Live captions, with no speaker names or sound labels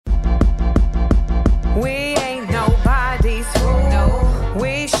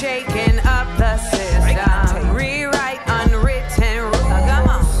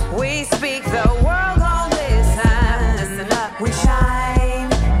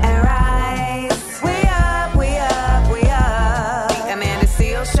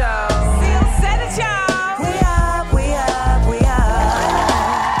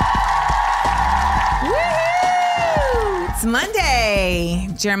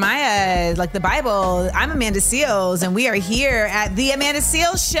Jeremiah, like the Bible. I'm Amanda Seales, and we are here at the Amanda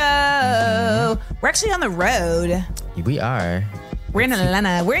Seales Show. Mm-hmm. We're actually on the road. We are. We're in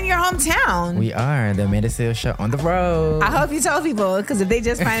Atlanta. We're in your hometown. We are. The Amanda Seales Show on the road. I hope you told people, because if they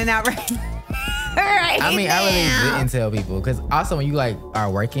just finding out right I mean, I really didn't tell people, because also when you like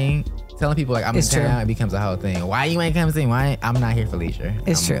are working, telling people like I'm in town, it becomes a whole thing. Why you ain't coming to me? I'm not here for leisure.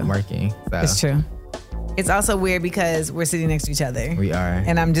 I'm working. So. It's true. It's also weird because we're sitting next to each other. We are.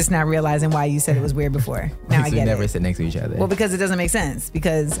 And I'm just not realizing why you said it was weird before. Now I get it. We never sit next to each other. Well, because it doesn't make sense.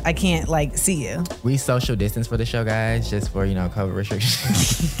 Because I can't like see you. We social distance for the show, guys, just for, COVID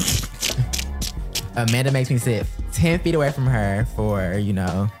restrictions. Amanda makes me sit 10 feet away from her for,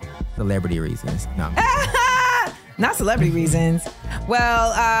 celebrity reasons. No. Not celebrity reasons.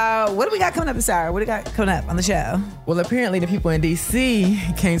 Well, what do we got coming up this hour? What do we got coming up on the show? Well, apparently the people in D.C.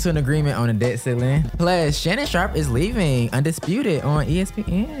 came to an agreement on a debt ceiling. Plus, Shannon Sharpe is leaving Undisputed on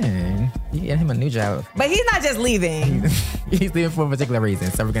ESPN. You get him a new job. But he's not just leaving. He's leaving for a particular reason,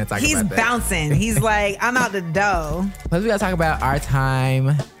 so we're going to talk about that. He's bouncing. He's like, I'm out the door. Plus, we got to talk about our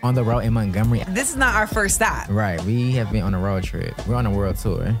time on the road in Montgomery. This is not our first stop. Right. We have been on a road trip. We're on a world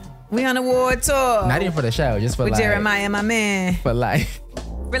tour. We on a world tour. Not even for the show, just for with life. With Jeremiah, my man. For life.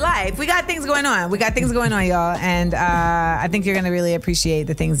 For life. We got things going on. Y'all. And I think you're going to really appreciate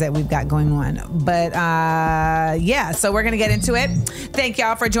the things that we've got going on. But so we're going to get into it. Thank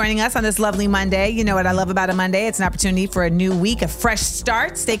y'all for joining us on this lovely Monday. You know what I love about a Monday? It's an opportunity for a new week, a fresh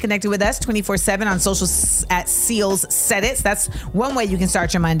start. Stay connected with us 24/7 on social at Seals Said It. That's one way you can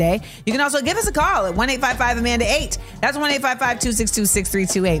start your Monday. You can also give us a call at 1-855-AMANDA-8. That's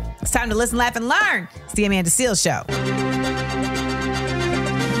 1-855-262-6328. It's time to listen, laugh, and learn. It's the Amanda Seales Show.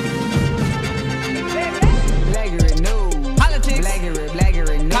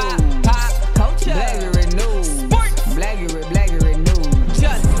 Blaggery news. Pop culture. Blaggery news. Sports. Blaggery news.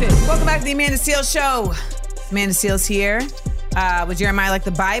 Justice. Welcome back to the Amanda Seales Show. Amanda Seales here with Jeremiah like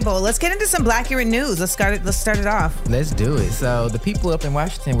the Bible. Let's get into some Blackerate news. Let's start it off. Let's do it. So the people up in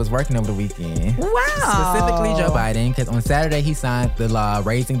Washington was working over the weekend. Wow. Specifically Joe Biden, because on Saturday he signed the law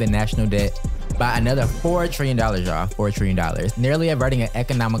raising the national debt by another $4 trillion, y'all. $4 trillion. Nearly averting an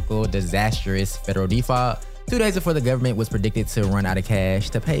economical, disastrous federal default. 2 days before the government was predicted to run out of cash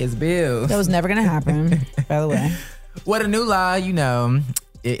to pay its bills. That was never going to happen, by the way. What a new law,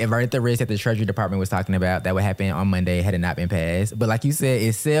 it averted the risk that the Treasury Department was talking about that would happen on Monday had it not been passed. But like you said,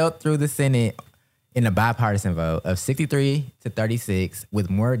 it sailed through the Senate in a bipartisan vote of 63-36, with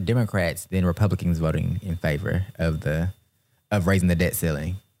more Democrats than Republicans voting in favor of raising the debt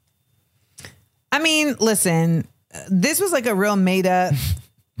ceiling. I mean, listen, this was like a real made up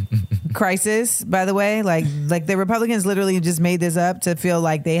crisis, by the way. Like the Republicans literally just made this up to feel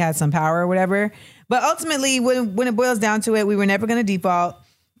like they had some power or whatever. But ultimately, when it boils down to it, we were never going to default,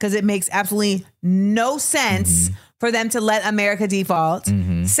 because it makes absolutely no sense for them to let America default.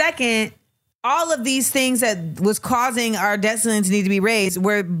 Second, all of these things that was causing our debt ceiling to need to be raised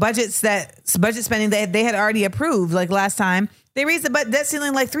were budget spending that they had already approved. Like last time, they raised the debt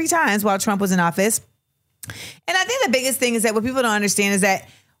ceiling like 3 times while Trump was in office. And I think the biggest thing is that what people don't understand is that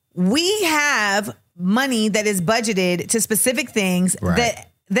we have money that is budgeted to specific things that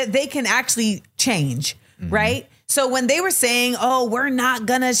they can actually change, right? So when they were saying, oh, we're not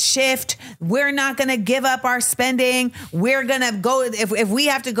going to shift, we're not going to give up our spending, we're going to go, if we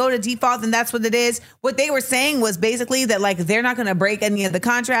have to go to default, then that's what it is. What they were saying was basically that like they're not going to break any of the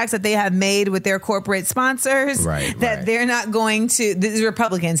contracts that they have made with their corporate sponsors, they're not going to, these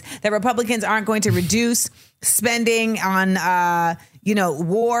Republicans aren't going to reduce spending on,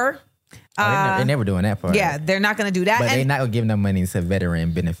 war. They're never doing that part. Yeah, they're not going to do that. But they're not going to give no money to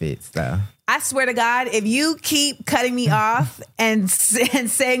veteran benefits, though. I swear to God, if you keep cutting me off and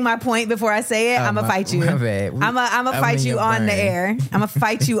saying my point before I say it, I'm going to fight you. I'm going to fight you on the air. I'm going to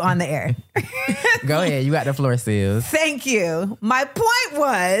fight you on the air. Go ahead. You got the floor, Seals. Thank you. My point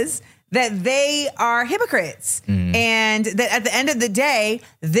was that they are hypocrites. And that at the end of the day,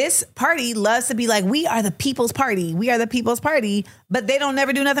 this party loves to be like, we are the people's party. We are the people's party. But they don't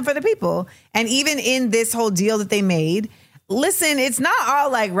never do nothing for the people. And even in this whole deal that they made, listen, it's not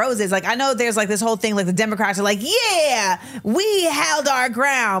all like roses. Like, I know there's like this whole thing, like the Democrats are like, yeah, we held our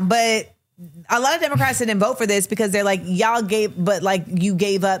ground. But a lot of Democrats didn't vote for this because they're like, you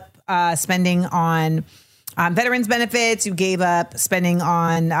gave up spending on veterans benefits, you gave up spending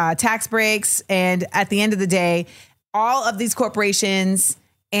on tax breaks. And at the end of the day, all of these corporations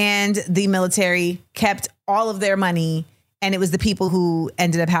and the military kept all of their money. And it was the people who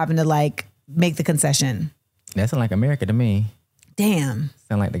ended up having to like make the concession. That sounds like America to me. Damn.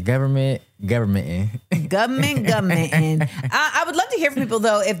 Sound like the government. Government. And I would love to hear from people,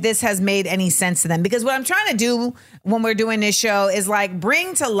 though, if this has made any sense to them. Because what I'm trying to do when we're doing this show is like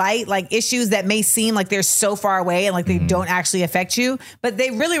bring to light like issues that may seem like they're so far away and like they don't actually affect you, but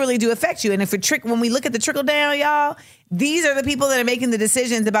they really, really do affect you. And if when we look at the trickle down, y'all, these are the people that are making the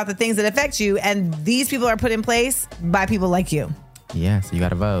decisions about the things that affect you. And these people are put in place by people like you. Yeah, so you got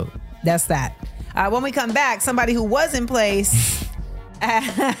to vote. That's that. When we come back, somebody who was in place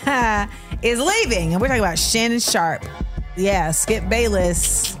is leaving. And we're talking about Shannon Sharpe. Yeah, Skip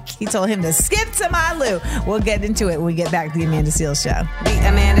Bayless. He told him to skip to my Lou. We'll get into it when we get back to the Amanda Seales Show. The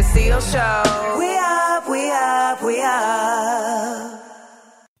Amanda Seales Show. We up.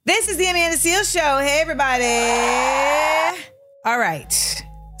 This is the Amanda Seales Show. Hey, everybody. All right.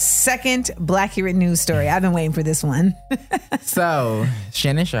 Second Blackurate news story. I've been waiting for this one. So,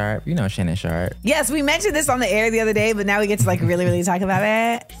 Shannon Sharpe, you know Shannon Sharpe. Yes, we mentioned this on the air the other day, but now we get to like really, really talk about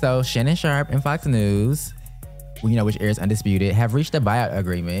it. So, Shannon Sharpe and Fox News, which airs Undisputed, have reached a buyout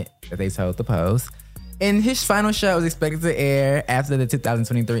agreement that they told the Post. And his final show is expected to air after the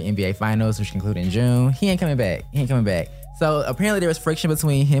 2023 NBA Finals, which conclude in June. He ain't coming back. So, apparently there was friction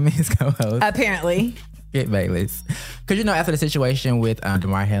between him and his co-host. Apparently. Skip Bayless. Because, after the situation with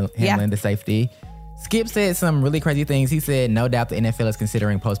DeMar Hamlin, the safety, Skip said some really crazy things. He said, no doubt the NFL is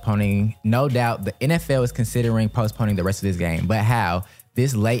considering postponing the rest of this game. But how?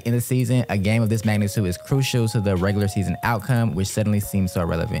 This late in the season, a game of this magnitude is crucial to the regular season outcome, which suddenly seems so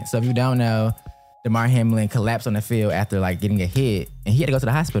irrelevant. So if you don't know, DeMar Hamlin collapsed on the field after getting a hit, and he had to go to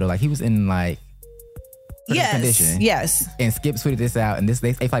the hospital. He was in condition. Yes. And Skip tweeted this out, and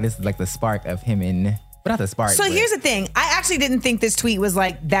they feel like this is the spark of him and... But not the spark. So here's the thing. I actually didn't think this tweet was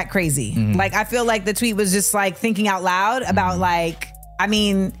that crazy. Mm-hmm. I feel like the tweet was just thinking out loud about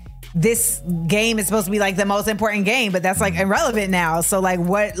this game is supposed to be the most important game, but that's irrelevant now. So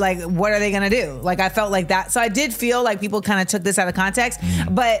what are they gonna do? I felt like that. So I did feel like people kind of took this out of context.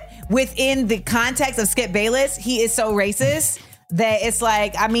 Mm-hmm. But within the context of Skip Bayless, he is so racist that it's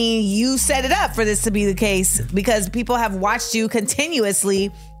you set it up for this to be the case because people have watched you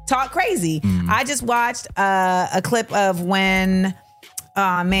continuously talk crazy. I just watched a clip of when,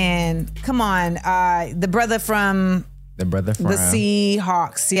 the brother from the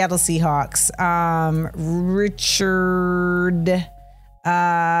Seahawks, Seattle Seahawks, Richard,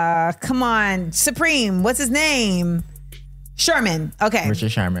 Supreme, what's his name? Sherman. Okay.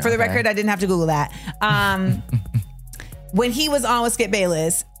 Richard Sherman. For the record, I didn't have to Google that. When he was on with Skip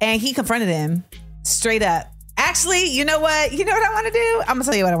Bayless and he confronted him straight up. Actually, you know what? You know what I want to do? I'm going to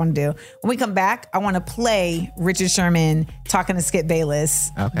tell you what I want to do. When we come back, I want to play Richard Sherman talking to Skip Bayless.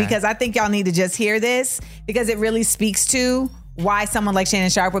 Okay. Because I think y'all need to just hear this because it really speaks to why someone like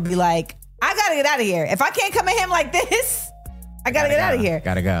Shannon Sharpe would be like, I got to get out of here. If I can't come at him like this, I got to get out of here.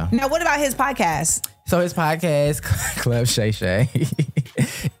 Gotta go. Now, what about his podcast? So his podcast, Club Shay Shay,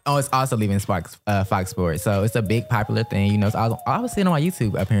 it's also leaving Fox Sports. So it's a big popular thing. So I was seeing him on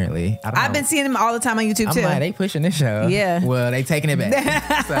YouTube, apparently. I've been seeing him all the time on YouTube, too. I'm they pushing this show. Yeah. Well, they taking it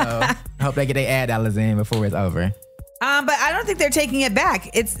back. So I hope they get their ad dollars in before it's over. But I don't think they're taking it back.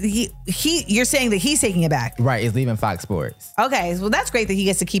 It's you're saying that he's taking it back. Right, it's leaving Fox Sports. Okay, well, that's great that he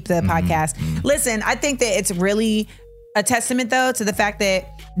gets to keep the podcast. Listen, I think that it's really a testament, though, to the fact that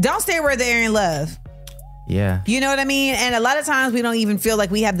don't stay where they're in love. Yeah. You know what I mean? And a lot of times we don't even feel like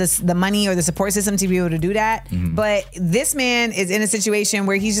we have the money or the support system to be able to do that. But this man is in a situation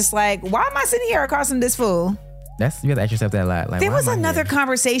where he's just like, why am I sitting here across from this fool? You have to ask yourself that a lot. There was another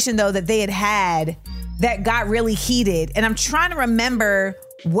conversation, though, that they had that got really heated. And I'm trying to remember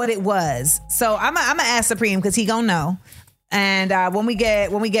what it was. So I'm going to ask Supreme because he going to know. And when we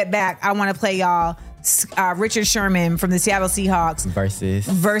get back, I want to play y'all Richard Sherman from the Seattle Seahawks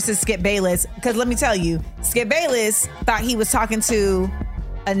versus Skip Bayless. Because let me tell you, Skip Bayless thought he was talking to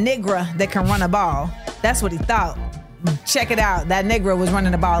a nigger that can run a ball. That's what he thought. Check it out. That nigger was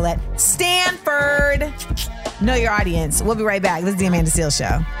running the ball at Stanford. Know your audience. We'll be right back. This is the Amanda Seales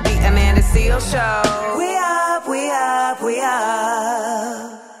Show. The Amanda Seales Show. We up.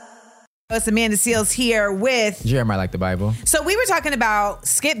 It's Amanda Seales here with Jeremiah Like the Bible. So we were talking about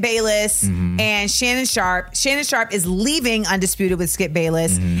Skip Bayless and Shannon Sharpe. Shannon Sharpe is leaving Undisputed with Skip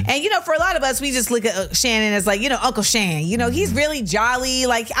Bayless. And, for a lot of us, we just look at Shannon as Uncle Shan. He's really jolly.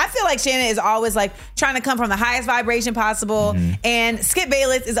 I feel like Shannon is always trying to come from the highest vibration possible. And Skip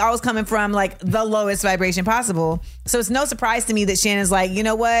Bayless is always coming from the lowest vibration possible. So it's no surprise to me that Shannon's you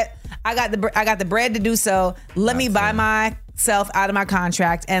know what? I got the bread to do so. Let me buy myself out of my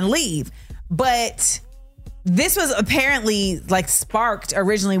contract and leave. But this was apparently sparked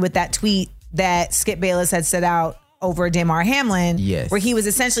originally with that tweet that Skip Bayless had set out over Damar Hamlin, Yes. where he was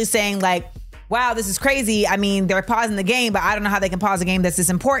essentially saying like, wow, this is crazy. I mean, they're pausing the game, but I don't know how they can pause a game that's this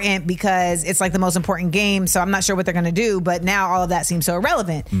important because it's like the most important game. So I'm not sure what they're going to do. But now all of that seems so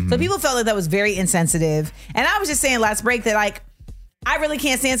irrelevant. So people felt like that was very insensitive. And I was just saying last break that like, I really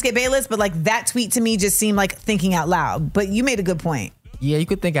can't stand Skip Bayless, but like that tweet to me just seemed like thinking out loud. But you made a good point. Yeah, you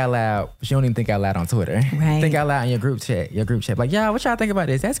could think out loud, but you don't even think out loud on Twitter. Right. Think out loud in your group chat. Like, yeah, what y'all think about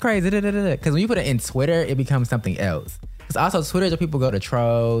this? That's crazy. Because when you put it in Twitter, it becomes something else. Because also Twitter is where people go to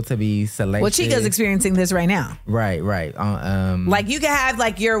troll, to be salacious. Well, Chica's experiencing this right now. Right. Like you can have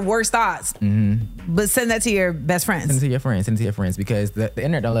like your worst thoughts, but send that to your best friends. Send it to your friends because the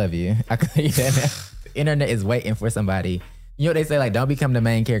internet don't love you. I can tell you that now. The internet is waiting for somebody. You know what they say, like, don't become the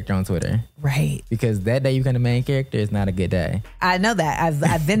main character on Twitter. Right. Because that day you become the main character is not a good day. I know that.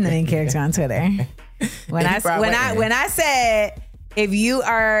 I've been the main character on Twitter. When I said if you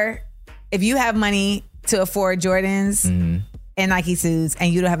have money to afford Jordans and Nike suits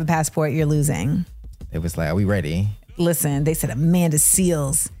and you don't have a passport, you're losing. It was like, are we ready? Listen, they said Amanda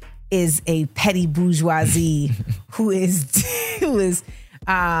Seales is a petty bourgeoisie who is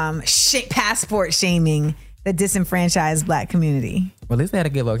passport shaming the disenfranchised black community. Well, at least they had a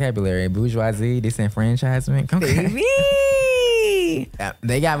good vocabulary. Bourgeoisie, disenfranchisement. Come Baby.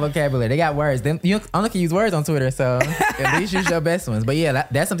 They got vocabulary. They got words. You only can use words on Twitter, so at least use your best ones. But yeah,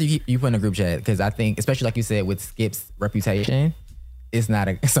 that's something you put in a group chat because I think, especially like you said, with Skip's reputation, it's not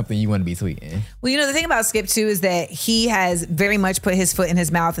something you want to be tweeting. Well, you know, the thing about Skip, too, is that he has very much put his foot in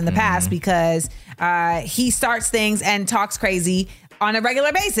his mouth in the past because he starts things and talks crazy on a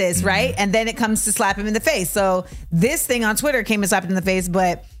regular basis, right? And then it comes to slap him in the face. So this thing on Twitter came and slapped him in the face.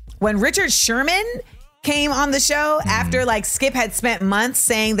 But when Richard Sherman came on the show after like Skip had spent months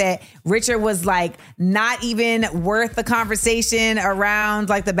saying that Richard was like not even worth the conversation around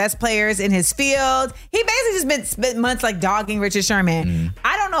like the best players in his field. He basically just spent months like dogging Richard Sherman.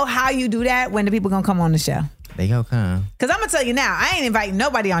 I don't know how you do that when the people gonna come on the show. They gonna come. Cause I'm gonna tell you now, I ain't inviting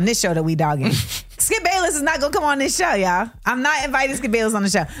nobody on this show that we dogging. Skip Bayless is not gonna come on this show, y'all. I'm not inviting Skip Bayless on the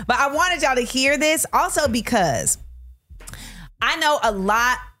show. But I wanted y'all to hear this also because I know a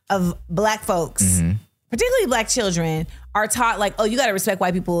lot of black folks, particularly black children, are taught like, oh, you gotta respect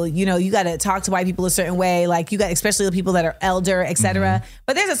white people. You know, you gotta talk to white people a certain way. Like you got, especially the people that are elder, etc.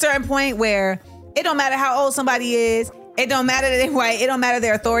 But there's a certain point where it don't matter how old somebody is. It don't matter that they're white. It don't matter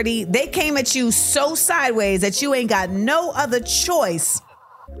their authority. They came at you so sideways that you ain't got no other choice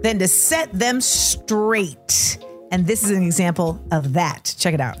than to set them straight. And this is an example of that.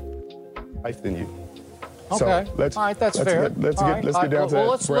 Check it out. Life than you. Okay. So all right, that's fair. Let's get down to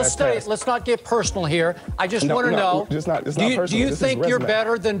that. Let's not get personal here. I just want to know. It's not personal. Do you think you're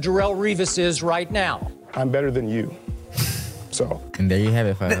better than Darrell Revis is right now? I'm better than you. So. And there you have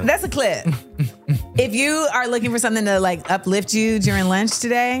it, folks. That's a clip. If you are looking for something to like uplift you during lunch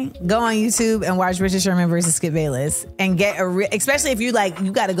today, go on YouTube and watch Richard Sherman versus Skip Bayless and get especially if you like,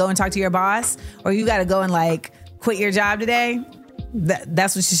 you got to go and talk to your boss or you got to go and like quit your job today.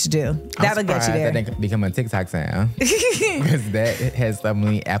 That's what you should do. That'll get you there. That didn't become a TikTok sound because that has so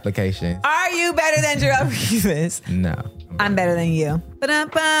many applications. Are you better than Darrell Revis? No. I'm better than you.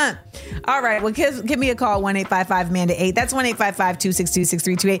 Ba-dum-bum. All right. Well, give me a call, 1-855-MANDA-8. That's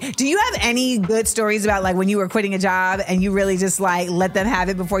 1-855-262-6328. Do you have any good stories about like when you were quitting a job and you really just like let them have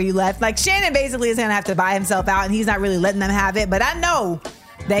it before you left? Like Shannon basically is going to have to buy himself out and he's not really letting them have it. But I know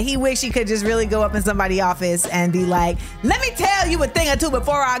that he wish he could just really go up in somebody's office and be like, let me tell you a thing or two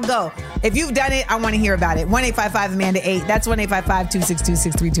before I go. If you've done it, I want to hear about it. 1-855-AMANDA-8. That's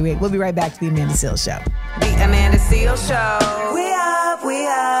 1-855-262-6328. We'll be right back to the Amanda Seales Show. The Amanda Seales Show. We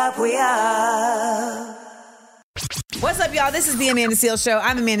up. What's up, y'all? This is the Amanda Seales Show.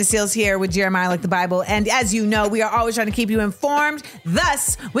 I'm Amanda Seales here with Jeremiah Like the Bible. And as you know, we are always trying to keep you informed.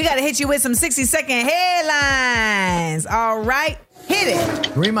 Thus, we got to hit you with some 60-second headlines. All right. Hit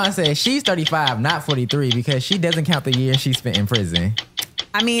it. Rima says she's 35, not 43, because she doesn't count the years she spent in prison.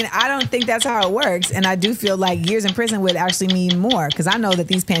 I mean, I don't think that's how it works. And I do feel like years in prison would actually mean more because I know that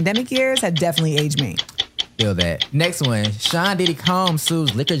these pandemic years have definitely aged me. Feel that. Next one. Sean Diddy Combs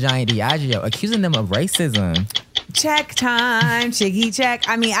sues liquor giant Diageo, accusing them of racism. Check time. Chiggy check.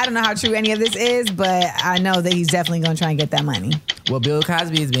 I mean, I don't know how true any of this is, but I know that he's definitely going to try and get that money. Well, Bill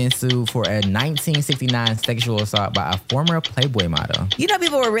Cosby is being sued for a 1969 sexual assault by a former Playboy model. You know,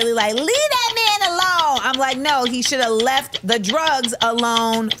 people were really like, leave that man alone. I'm like, no, he should have left the drugs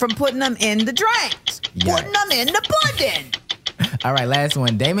alone from putting them in the drinks. Yes. Putting them in the pudding. All right, last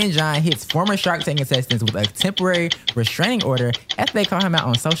one. Damon John hits former Shark Tank contestants with a temporary restraining order after they call him out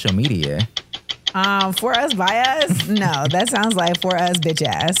on social media. For us, by us? No, that sounds like for us, bitch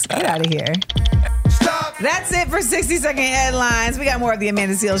ass. Get out of here. Stop That's it for 60-second headlines. We got more of the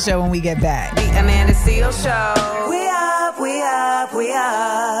Amanda Seales Show when we get back. The Amanda Seales Show. We up, we up, we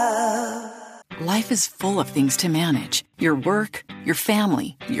up. Life is full of things to manage. Your work, your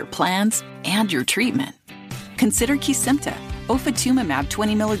family, your plans, and your treatment. Consider Kesimpta, ofatumumab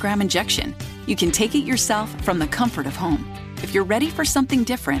 20 milligram injection. You can take it yourself from the comfort of home. If you're ready for something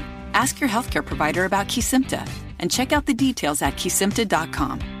different, ask your healthcare provider about Kesimpta and check out the details at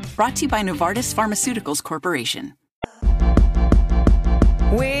kesimpta.com. Brought to you by Novartis Pharmaceuticals Corporation.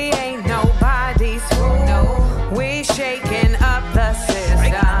 We ain't nobody's fool. No. We shaking up the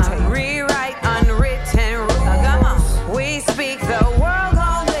system. Rewrite unwritten rules. Come on. We speak, the world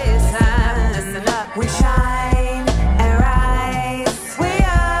gon' listen. Listen up. We shine and rise. We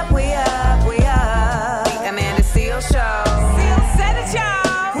up, we up, we up. The Amanda Seales Show. Seales said it,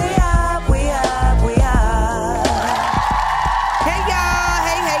 y'all. We up, we up, we up. Hey, y'all.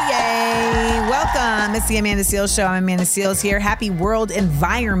 Hey. Welcome. It's the Amanda Seales Show. I'm Amanda Seales here. Happy World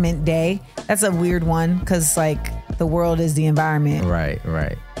Environment Day. That's a weird one because, like, the world is the environment. Right.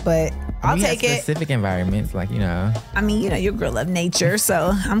 But I'll take it. Specific environments, like, I mean, you're a girl of nature,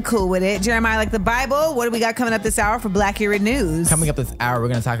 so I'm cool with it. Jeremiah, like the Bible. What do we got coming up this hour for Black Era News? Coming up this hour, we're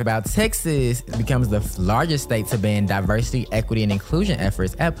going to talk about Texas becomes the largest state to ban diversity, equity, and inclusion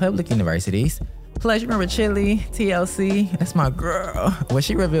efforts at public universities. Plus, you remember Chili, TLC? That's my girl. Well,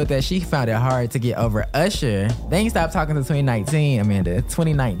 she revealed that she found it hard to get over Usher. They ain't stopped talking to 2019, Amanda.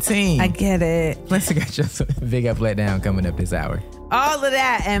 2019. I get it. Plus, we got your big up letdown coming up this hour. All of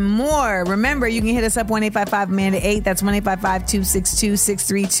that and more. Remember, you can hit us up 1-855-AMANDA-8. That's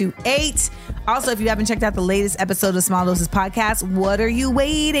 1-855-262-6328. Also, if you haven't checked out the latest episode of Small Doses Podcast, what are you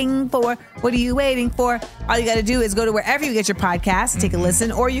waiting for? What are you waiting for? All you got to do is go to wherever you get your podcasts, take a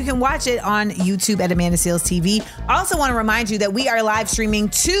listen, or you can watch it on YouTube at Amanda Seales TV. Also want to remind you that we are live streaming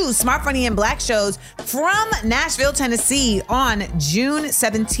 2 Smart, Funny, and Black shows from Nashville, Tennessee on June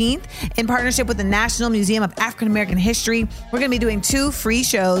 17th in partnership with the National Museum of African American History. We're going to be doing 2 free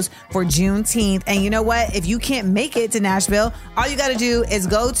shows for Juneteenth. And you know what? If you can't make it to Nashville, all you got to do is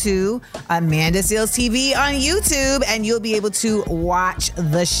go to Amanda Seales TV on YouTube and you'll be able to watch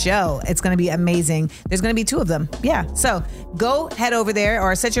the show. It's going to be amazing. There's going to be 2 of them. Yeah. So go head over there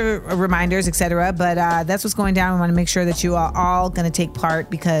or set your reminders, etc. But that's what's going down. We want to make sure that you are all going to take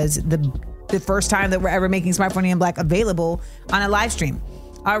part because the first time that we're ever making Smart, Funny, and Black available on a live stream.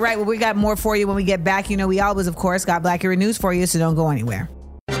 All right, well, we got more for you when we get back. You know, we always, of course, got Black Era News for you, so don't go anywhere.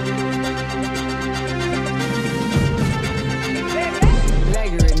 Black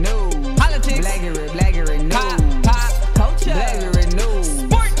Era News. Politics. Black Era News. Pop. Culture. Black Era News.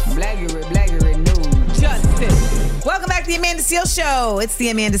 Sports. Black Era News. Justice. Welcome back to the Amanda Seales Show. It's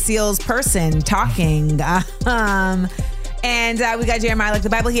the Amanda Seales person talking. And we got Jeremiah, like the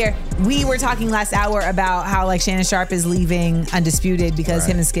Bible here. We were talking last hour about how like Shannon Sharpe is leaving Undisputed because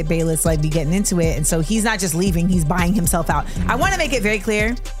him and Skip Bayless like be getting into it. And so he's not just leaving, he's buying himself out. I want to make it very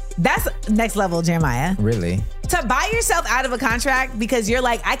clear. That's next level, Jeremiah. Really? To buy yourself out of a contract because you're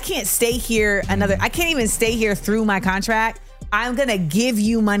like, I can't stay here I can't even stay here through my contract. I'm going to give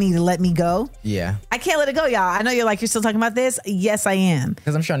you money to let me go. Yeah. I can't let it go, y'all. I know you're like, you're still talking about this. Yes, I am.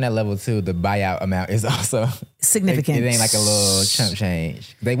 Because I'm sure on that level, too, the buyout amount is also significant. It ain't like a little chump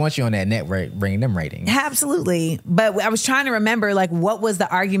change. They want you on that network, bringing them ratings. Absolutely. But I was trying to remember, like, what was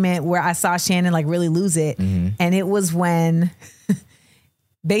the argument where I saw Shannon, like, really lose it? And it was when...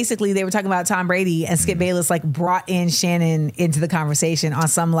 Basically, they were talking about Tom Brady and Skip Bayless like brought in Shannon into the conversation on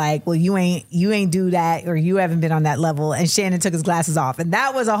some like, well, you ain't do that or you haven't been on that level. And Shannon took his glasses off. And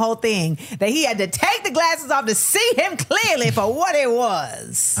that was a whole thing that he had to take the glasses off to see him clearly for what it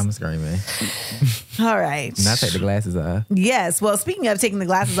was. I'm screaming. All right. Not take the glasses off. Yes. Well, speaking of taking the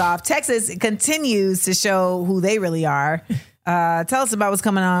glasses off, Texas continues to show who they really are. Tell us about what's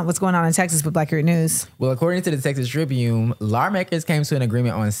going on in Texas with Black Era News. Well, according to the Texas Tribune, lawmakers came to an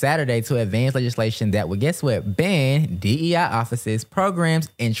agreement on Saturday to advance legislation that would, guess what, ban DEI offices, programs,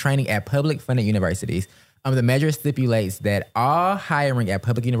 and training at public funded universities. The measure stipulates that all hiring at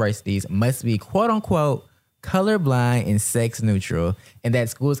public universities must be, quote unquote, colorblind and sex neutral, and that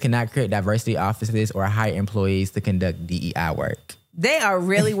schools cannot create diversity offices or hire employees to conduct DEI work. They are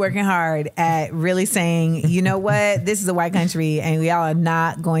really working hard at really saying, you know what, this is a white country and we all are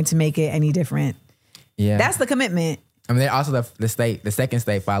not going to make it any different. Yeah. That's the commitment. I mean, they're also the second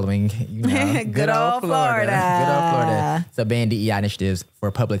state following, you know, good old Florida. Good old Florida. So ban DEI initiatives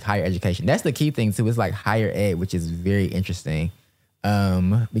for public higher education. That's the key thing too. It's like higher ed, which is very interesting.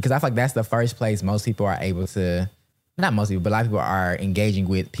 Because I feel like that's the first place most people are able to, not most people, but a lot of people are engaging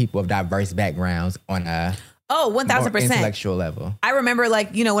with people of diverse backgrounds on a Oh, 1,000%. Intellectual level. I remember,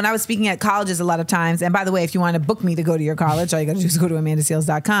 like, you know, when I was speaking at colleges a lot of times, and by the way, if you want to book me to go to your college, all you got to do is go to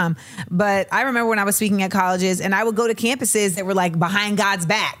amandaseals.com. But I remember when I was speaking at colleges and I would go to campuses that were like behind God's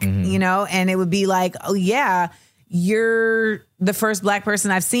back, you know, and it would be like, oh yeah, you're the first Black person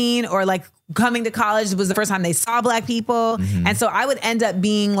I've seen, or like coming to college was the first time they saw Black people. And so I would end up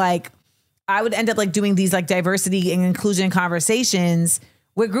being like, doing these like diversity and inclusion conversations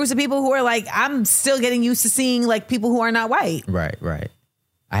with groups of people who are like, I'm still getting used to seeing like people who are not white. Right.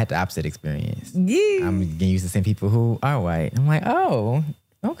 I had the opposite experience. Yeah. I'm getting used to seeing people who are white. I'm like, oh,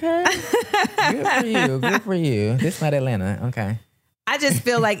 okay. Good for you. This is not Atlanta. Okay. I just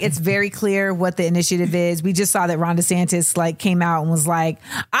feel like it's very clear what the initiative is. We just saw that Ron DeSantis like came out and was like,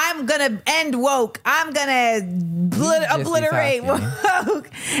 I'm gonna end woke. I'm gonna obliterate woke.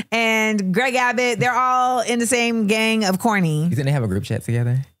 And Greg Abbott, they're all in the same gang of corny. You think they have a group chat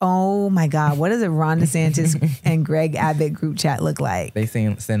together? Oh my God. What does a Ron DeSantis and Greg Abbott group chat look like? They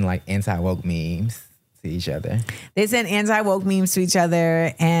send like anti-woke memes to each other. They send anti-woke memes to each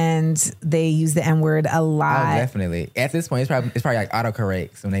other and they use the N-word a lot. Oh, definitely. At this point, it's probably like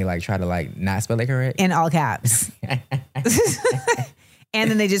autocorrects when they like try to like not spell it correct. In all caps. And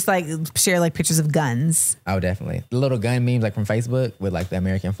then they just like share like pictures of guns. Oh, definitely. The little gun memes like from Facebook with like the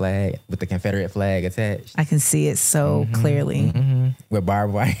American flag with the Confederate flag attached. I can see it so clearly. With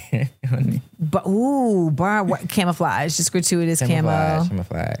barbed wire. But barbed wire, camouflage, just gratuitous camo.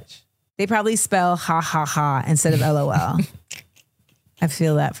 Camouflage. They probably spell ha ha ha instead of LOL. I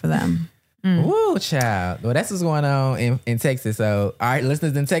feel that for them. Woo, child. Well, that's what's going on in Texas. So, all right,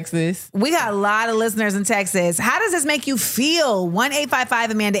 listeners in Texas. We got a lot of listeners in Texas. How does this make you feel?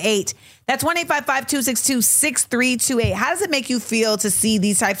 1-855-AMANDA-8. That's 1-855-262-6328. How does it make you feel to see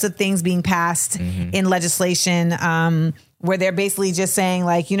these types of things being passed in legislation where they're basically just saying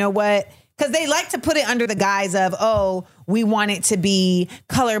like, you know what? Because they like to put it under the guise of, oh, we want it to be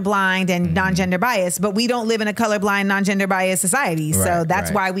colorblind and non-gender biased, but we don't live in a colorblind, non-gender biased society. So that's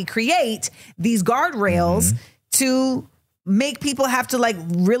why we create these guardrails to make people have to like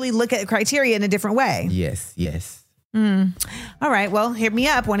really look at criteria in a different way. Yes. All right. Well, hit me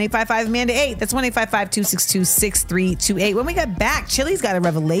up. 1-855-AMANDA-8. That's 1-855-262-6328. When we get back, Chili's got a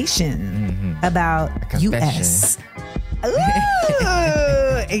revelation about U.S. Ooh,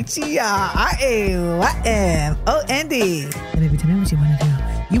 H-E-R-R-A-Y-M-O-N-D. And baby, tell me what you want to do.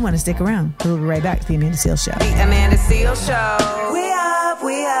 You want to stick around. We'll be right back to the Amanda Seales Show. The Amanda Seales Show. We up.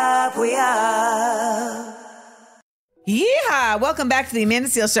 Yeah. Welcome back to the Amanda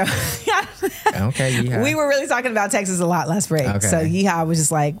Seales Show. Okay, yeehaw. We were really talking about Texas a lot last break. Okay. So yeehaw was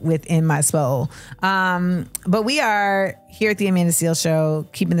just like within my soul. But we are here at the Amanda Seales Show,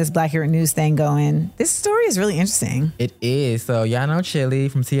 keeping this Black Hero News thing going. This story is really interesting. It is. So y'all know Chili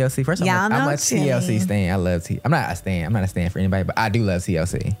from TLC. First, I'm a Chili. TLC stan. I love TLC. I'm not a stan for anybody, but I do love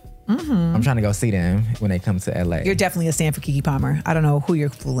TLC. I'm trying to go see them when they come to LA. You're definitely a stan for Keke Palmer. I don't know who you're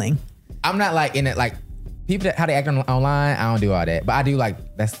fooling. I'm not like in it like people how they act online. I don't do all that, but I do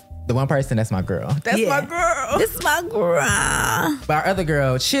like that's the one person that's my girl. That's my girl. This is my girl. But our other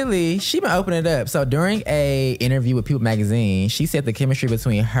girl, Chili, she been opening it up. So during a interview with People Magazine, she said the chemistry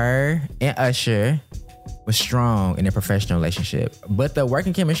between her and Usher was strong in their professional relationship. But the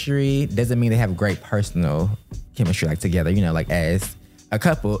working chemistry doesn't mean they have great personal chemistry like together, you know, like as a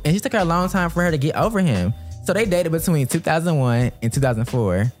couple. And it took her a long time for her to get over him. So they dated between 2001 and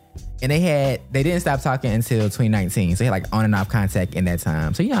 2004. And they didn't stop talking until 2019. So they had like on and off contact in that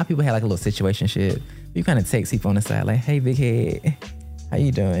time. So you know how people had like a little situationship. You kind of text people on the side like, hey, big head, how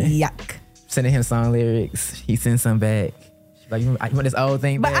you doing? Yuck. Sending him song lyrics. He sends some back. Like, you want this old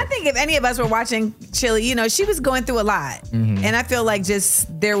thing back? But I think if any of us were watching Chili, you know, she was going through a lot. And I feel like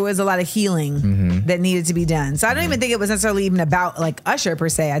just there was a lot of healing that needed to be done. So I don't even think it was necessarily even about like Usher per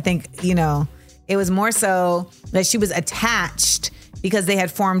se. I think, you know, it was more so that she was attached because they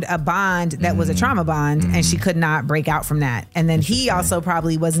had formed a bond that was a trauma bond and she could not break out from that. And then he also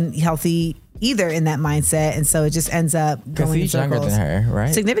probably wasn't healthy either in that mindset. And so it just ends up going in circles. He's younger than her,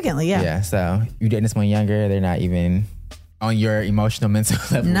 right? Significantly, yeah. Yeah, so you dating this one younger, they're not even on your emotional, mental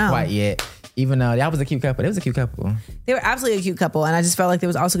level quite yet. Even though that was a cute couple. It was a cute couple. They were absolutely a cute couple. And I just felt like there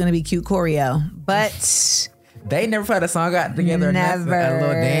was also going to be cute choreo. But they never put a song out together. Never. A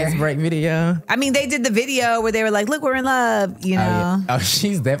little dance break video. I mean, they did the video where they were like, look, we're in love, you know. Oh,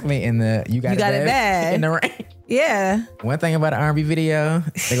 she's definitely in the You Got It Bad. In the rain. Yeah. One thing about an R&B video,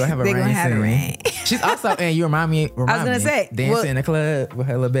 they're going to have a rain scene. She's also, and you remind me, dancing in the club with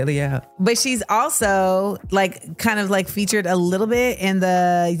her little belly out. But she's also like kind of like featured a little bit in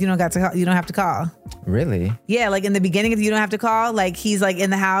the You Don't Have to Call. Really? Yeah, like in the beginning of You Don't Have to Call, like he's like in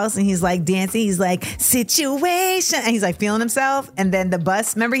the house and he's like dancing. He's like, situation. And he's like feeling himself. And then the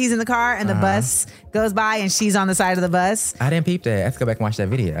bus, remember he's in the car and the bus goes by and she's on the side of the bus. I didn't peep that. I have to go back and watch that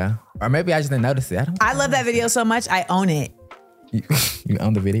video. Or maybe I just didn't notice it. I love that video so much, I own it. You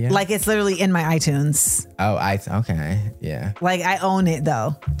own the video? Like it's literally in my iTunes. Oh, okay. Yeah. Like I own it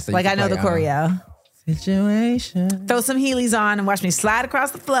though. So like I know the choreo. Situation. Throw some Heelys on and watch me slide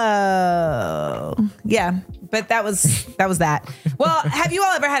across the floor. Yeah, but that was that. Well, have you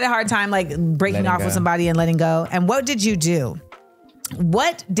all ever had a hard time like breaking off with somebody and letting go? And what did you do?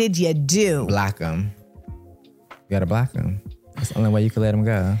 What did you do? Block them. You gotta block them. That's the only way you can let them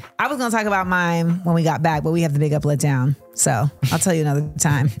go. I was gonna talk about mine when we got back, but we have the big up, let down. So I'll tell you another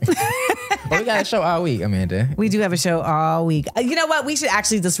time. Well, we got a show all week, Amanda. We do have a show all week. You know what? We should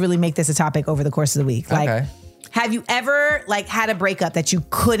actually just really make this a topic over the course of the week. Like, okay. Have you ever like had a breakup that you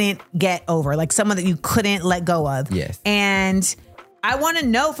couldn't get over? Like someone that you couldn't let go of? Yes. And I want to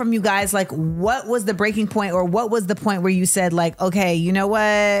know from you guys, like, what was the breaking point or what was the point where you said like, okay, you know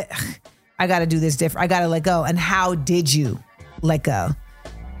what? I got to do this different. I got to let go. And how did you let go?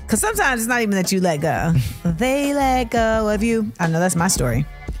 Because sometimes it's not even that you let go. They let go of you. I know that's my story.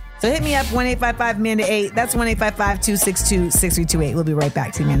 So hit me up, 1-855-AMANDA-8. That's 1-855-262-6328. We'll be right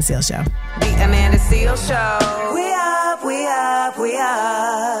back to the Amanda Seales Show. The Amanda Seales Show. We up, we up, we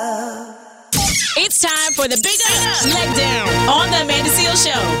up. It's time for the Big Up, Let Down on the Amanda Seales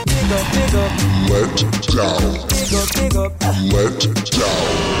Show. Let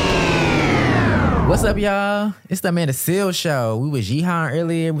down. What's up, y'all? It's the Amanda Seales Show. We was yeehaw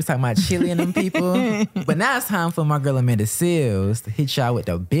earlier. We was talking about Chili and them people. But now it's time for my girl Amanda Seales to hit y'all with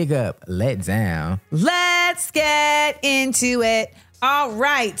the Big Up, Let Down. Let's get into it. All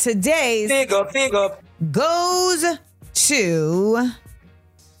right. Today's Big up. goes to...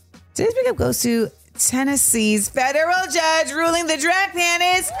 Today's Big Up goes to Tennessee's federal judge ruling the drag ban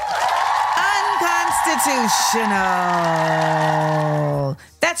is unconstitutional.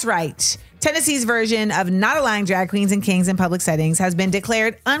 That's right. Tennessee's version of not allowing drag queens and kings in public settings has been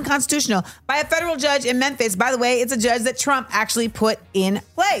declared unconstitutional by a federal judge in Memphis. By the way, it's a judge that Trump actually put in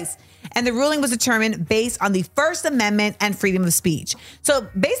place. And the ruling was determined based on the First Amendment and freedom of speech. So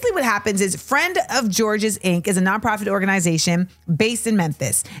basically what happens is Friend of George's Inc. is a nonprofit organization based in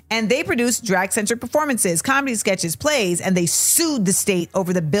Memphis. And they produce drag-centric performances, comedy sketches, plays, and they sued the state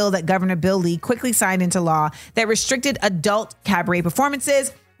over the bill that Governor Bill Lee quickly signed into law that restricted adult cabaret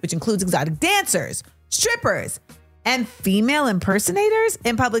performances, which includes exotic dancers, strippers, and female impersonators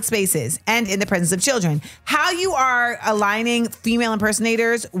in public spaces and in the presence of children. How you are aligning female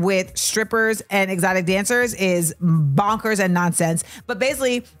impersonators with strippers and exotic dancers is bonkers and nonsense. But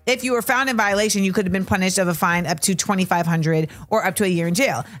basically, if you were found in violation, you could have been punished of a fine up to $2,500 or up to a year in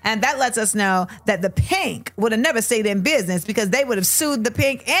jail. And that lets us know that the Pink would have never stayed in business because they would have sued the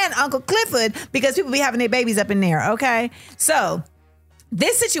Pink and Uncle Clifford because people be having their babies up in there, okay? So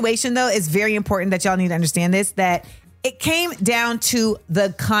this situation, though, is very important that y'all need to understand this, that it came down to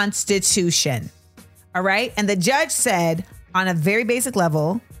the Constitution, all right? And the judge said, on a very basic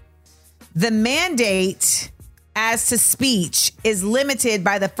level, the mandate as to speech is limited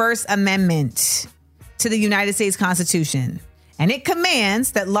by the First Amendment to the United States Constitution. And it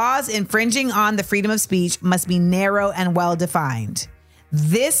commands that laws infringing on the freedom of speech must be narrow and well-defined.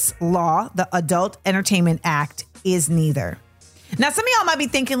 This law, the Adult Entertainment Act, is neither. Now, some of y'all might be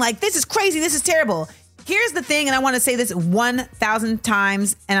thinking like, this is crazy, this is terrible. Here's the thing, and I want to say this 1,000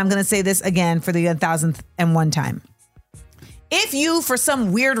 times, and I'm going to say this again for the 1,001st time. If you, for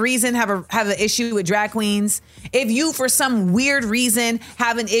some weird reason, have an issue with drag queens, if you, for some weird reason,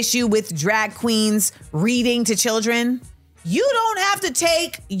 have an issue with drag queens reading to children, you don't have to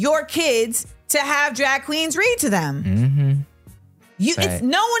take your kids to have drag queens read to them. Mm-hmm. Right.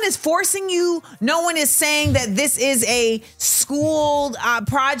 No one is forcing you. No one is saying that this is a school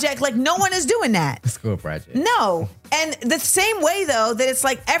project. Like, no one is doing that. School project. No. And the same way, though, that it's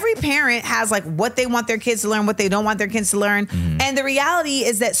like every parent has like what they want their kids to learn, what they don't want their kids to learn. Mm-hmm. And the reality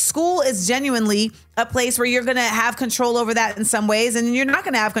is that school is genuinely a place where you're going to have control over that in some ways. And you're not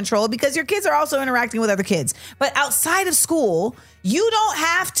going to have control because your kids are also interacting with other kids. But outside of school, you don't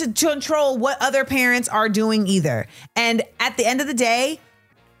have to control what other parents are doing either. And at the end of the day,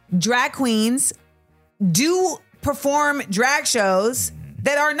 drag queens do perform drag shows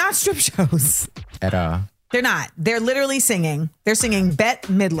that are not strip shows. At all. They're not. They're literally singing. They're singing Bette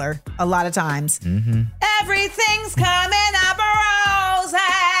Midler a lot of times. Mm-hmm. Everything's coming up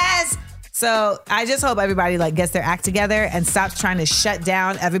roses. So I just hope everybody like gets their act together and stops trying to shut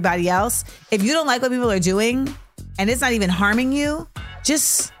down everybody else. If you don't like what people are doing and it's not even harming you,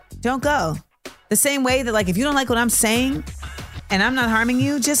 just don't go. The same way that like if you don't like what I'm saying and I'm not harming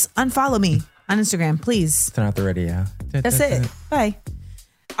you, just unfollow me on Instagram, please. Turn off the radio. That's it. Bye.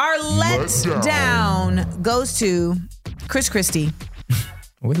 Our let down goes to Chris Christie.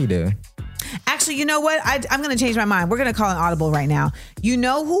 What'd he do? Actually, you know what? I'm going to change my mind. We're going to call an audible right now. You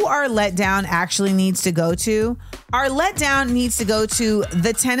know who our letdown actually needs to go to? Our letdown needs to go to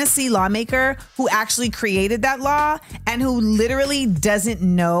the Tennessee lawmaker who actually created that law and who literally doesn't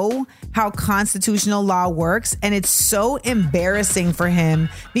know how constitutional law works. And it's so embarrassing for him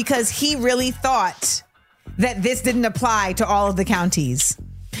because he really thought that this didn't apply to all of the counties.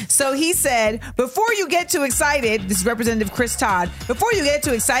 So he said, before you get too excited, this is Representative Chris Todd, before you get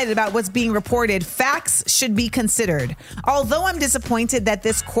too excited about what's being reported, facts should be considered. Although I'm disappointed that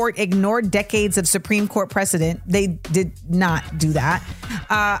this court ignored decades of Supreme Court precedent, they did not do that.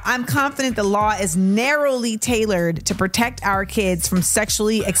 I'm confident the law is narrowly tailored to protect our kids from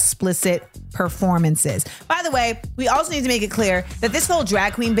sexually explicit performances. By the way, we also need to make it clear that this whole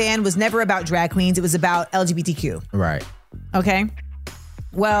drag queen ban was never about drag queens. It was about LGBTQ. Right. Okay.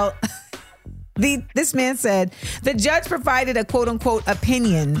 Well, this man said the judge provided a quote unquote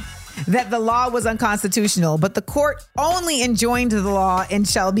opinion that the law was unconstitutional, but the court only enjoined the law in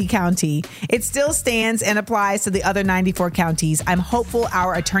Shelby County. It still stands and applies to the other 94 counties. I'm hopeful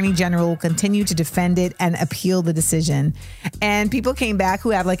our attorney general will continue to defend it and appeal the decision. And people came back who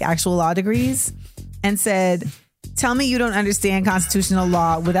have like actual law degrees and said, tell me you don't understand constitutional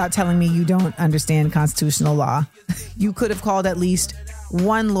law without telling me you don't understand constitutional law. You could have called at least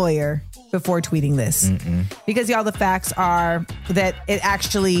one lawyer before tweeting this. Because y'all, the facts are that it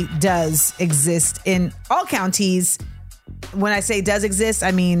actually does exist in all counties. When I say does exist,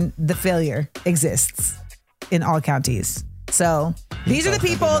 I mean the failure exists in all counties. So these are the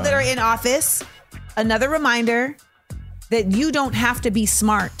people that are in office. Another reminder that you don't have to be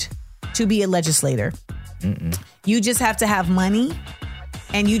smart to be a legislator. You just have to have money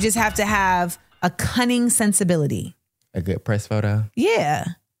and you just have to have a cunning sensibility. A good press photo. Yeah.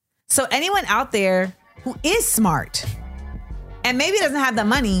 So anyone out there who is smart and maybe doesn't have the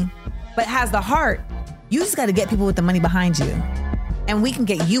money, but has the heart, you just got to get people with the money behind you. And we can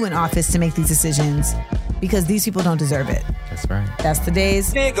get you in office to make these decisions because these people don't deserve it. That's right. That's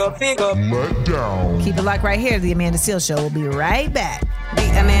today's Big up, let down. Keep it locked right here. The Amanda Seales Show. We'll be right back. The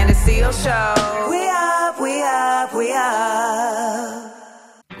Amanda Seales Show. We up, we up, we up.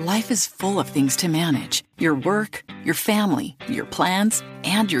 Life is full of things to manage. Your work, your family, your plans,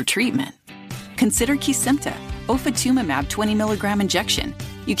 and your treatment. Consider Kesimpta, ofatumumab 20 milligram injection.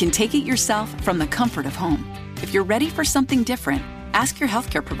 You can take it yourself from the comfort of home. If you're ready for something different, ask your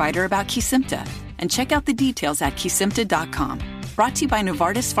healthcare provider about Kesimpta and check out the details at kesimpta.com. Brought to you by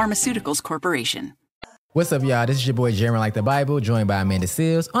Novartis Pharmaceuticals Corporation. What's up, y'all? This is your boy Jeremy Like the Bible, joined by Amanda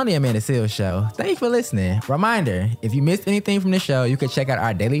Seales on the Amanda Seales Show. Thank you for listening. Reminder, if you missed anything from the show, you can check out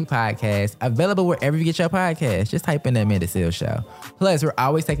our daily podcast, available wherever you get your podcasts. Just type in the Amanda Seales Show. Plus, we're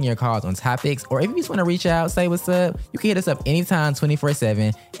always taking your calls on topics, or if you just want to reach out, say what's up, you can hit us up anytime,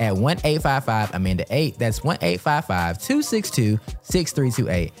 24/7 at 1-855-AMANDA-8. That's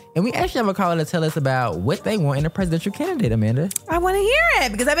 1-855-262-6328. And we actually have a caller to tell us about what they want in a presidential candidate, Amanda. I want to hear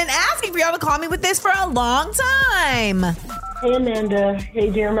it because I've been asking for y'all to call me with this for a long time. Hey, Amanda. Hey,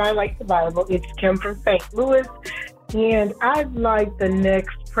 Jeremiah, like the Bible. It's Kim from St. Louis. And I'd like the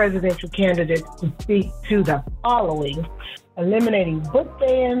next presidential candidate to speak to the following: eliminating book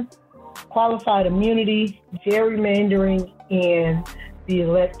bans, qualified immunity, gerrymandering, and the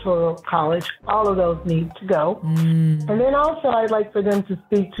Electoral College. All of those need to go. And then also I'd like for them to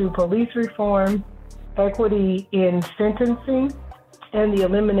speak to police reform, equity in sentencing, and the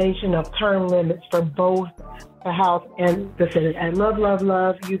elimination of term limits for both the House and the Senate. I love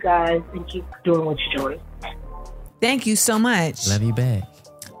you guys, and keep doing what you're doing. Thank you so much. Love you back.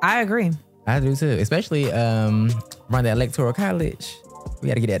 I agree. I do too, especially around the Electoral College. We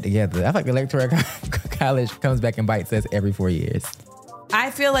got to get that together. I feel like the Electoral College comes back and bites us every 4 years. I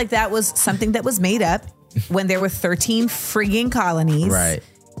feel like that was something that was made up when there were 13 frigging colonies. Right.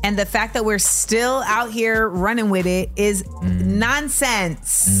 And the fact that we're still out here running with it is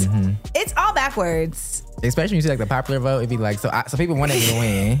nonsense. It's all backwards. Especially when you see like the popular vote, it'd be like, so people wanted me to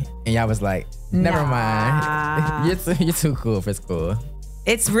win, and y'all was like, never mind. You're too cool for school.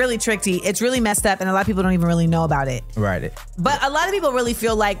 It's really tricky. It's really messed up, and a lot of people don't even really know about it. Right. But a lot of people really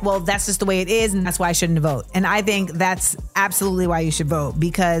feel like, well, that's just the way it is, and that's why I shouldn't vote. And I think that's absolutely why you should vote,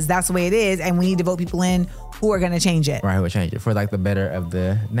 because that's the way it is, and we need to vote people in who are going to change it. Right, who will change it for like the better of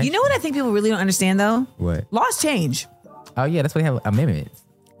the nation. You know what I think people really don't understand, though? What? Laws change. Oh, yeah, that's why they have amendments.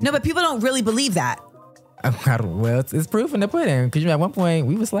 No, but people don't really believe that. Well, it's proof in the pudding, because at one point,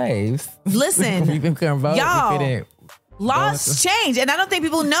 we were slaves. Listen, we couldn't vote. Y'all. Laws change. And I don't think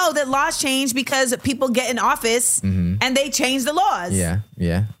people know that laws change because people get in office and they change the laws. Yeah.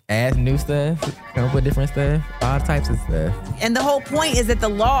 Add new stuff, come up with different stuff, all types of stuff. And the whole point is that the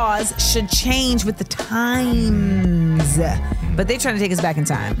laws should change with the times. But they're trying to take us back in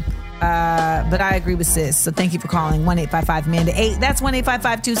time. But I agree with sis. So thank you for calling 1-855-AMANDA-8. That's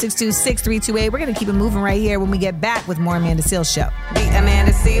 1-855-262-6328. We're going to keep it moving right here when we get back with more Amanda Seales Show. The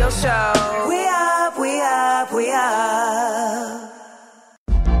Amanda Seales Show. We up, we up, we up.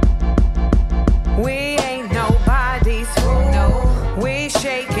 We ain't nobody's fool. No. We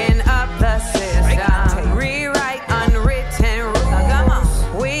shaking up the system. Rewrite unwritten rules. Come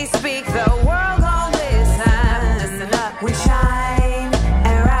on. We speak, the world gon' listen. Listen up. We shine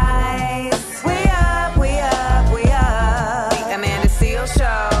and rise. We up, we up, we up. The Amanda Seales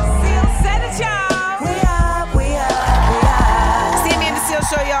Show. Seales said it, y'all. We up, we up, we up. It's the Amanda Seales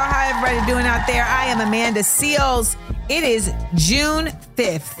Show, y'all. How everybody doing out there? I am Amanda Seales. It is June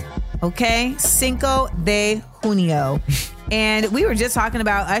 5th. Okay, Cinco de Junio. And we were just talking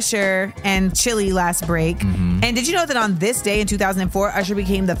about Usher and Chili last break. And did you know that on this day in 2004, Usher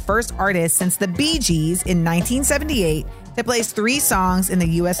became the first artist since the Bee Gees in 1978 to place 3 songs in the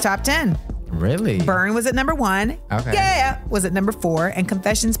U.S. top 10? Really? Burn was at number 1. Okay. Yeah was at number 4. And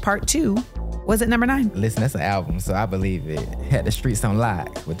Confessions Part 2 was at number 9. Listen, that's an album, so I believe it. Had the streets on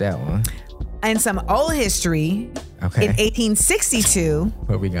lock with that one. And some old history. Okay. In 1862.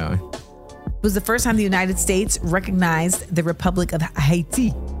 Where we going? Was the first time the United States recognized the Republic of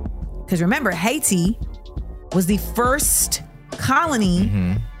Haiti. Because remember, Haiti was the first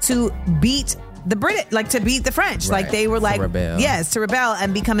colony to beat the British, like to beat the French. Right. Like they were like, rebel. Yes, to rebel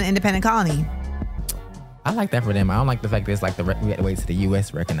and become an independent colony. I like that for them. I don't like the fact that it's like we had to wait till the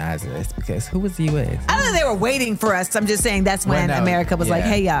U.S. recognize us, because who was the U.S.? I don't think they were waiting for us. I'm just saying that's when America was like,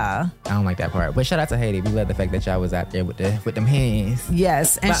 hey, y'all. I don't like that part. But shout out to Haiti. We love the fact that y'all was out there with them hands.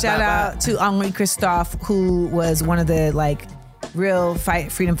 Yes. And shout out to Henri Christophe, who was one of the like real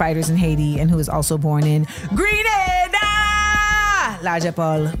freedom fighters in Haiti and who was also born in Grenada. La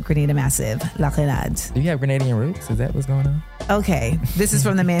Japol, Grenada Massive, La Grenade. Do you have Grenadian roots? Is that what's going on? Okay. This is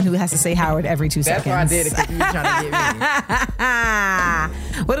from the man who has to say Howard every 2 seconds. That's why I did it, because you were trying to get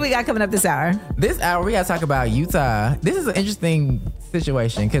me. What do we got coming up this hour? This hour, we got to talk about Utah. This is an interesting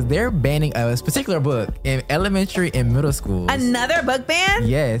situation because they're banning a particular book in elementary and middle schools. Another book ban?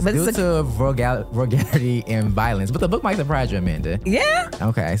 Yes, due to vulgarity and violence. But the book might surprise you, Amanda. Yeah?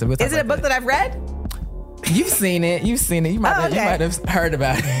 Okay, so we'll talk Is it a book that I've read? You've seen it. You might have heard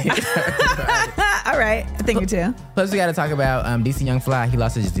about it. All right. A thing or two. Plus, we got to talk about DC Young Fly. He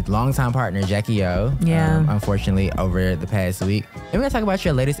lost his longtime partner, Jackie O. Yeah. Unfortunately, over the past week. And we're going to talk about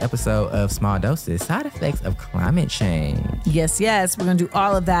your latest episode of Small Doses, Side Effects of Climate Change. Yes. We're going to do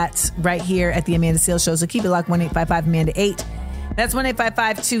all of that right here at the Amanda Seales Show. So keep it locked, 1-855-AMANDA-8. That's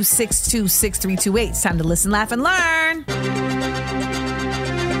 1-855-262-6328. It's time to listen, laugh, and learn.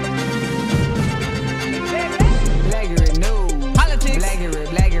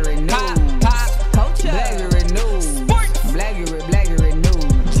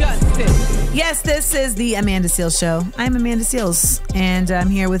 Yes, this is the Amanda Seales Show. I'm Amanda Seales, and I'm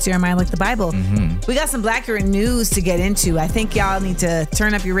here with Jeremiah Like the Bible. We got some Blackcurrant news to get into. I think y'all need to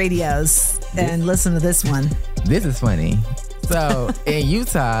turn up your radios and listen to this one. This is funny. So, in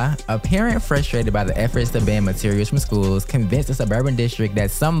Utah, a parent frustrated by the efforts to ban materials from schools convinced a suburban district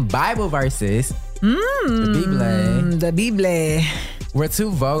that some Bible verses, the Bible, were too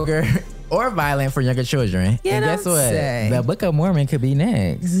vulgar or violent for younger children. You and guess what? The Book of Mormon could be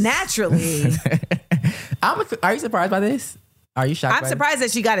next. Naturally. Are you surprised by this? Are you shocked? I'm surprised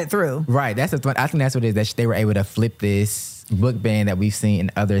that she got it through. Right. I think that's what it is, that they were able to flip this book ban that we've seen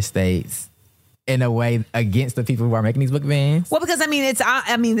in other states in a way against the people who are making these book bans. Well, because it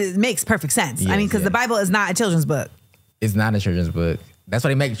makes perfect sense. Yes, because the Bible is not a children's book. It's not a children's book. That's why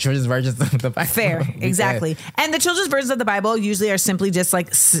they make children's versions of the Bible. Fair, exactly. And the children's versions of the Bible usually are simply just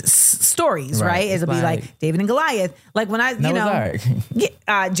like stories, right? It'll be like David and Goliath. Like when Noah and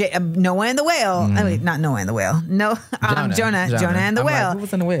the whale. I mean, not Noah and the whale. No, Jonah and the whale. Who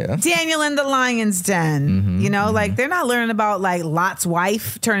was in the whale? Daniel in the lion's den. Like they're not learning about like Lot's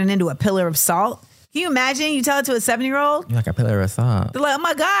wife turning into a pillar of salt. Can you imagine? You tell it to a 7-year-old. You're like a pillar of salt. They're like, oh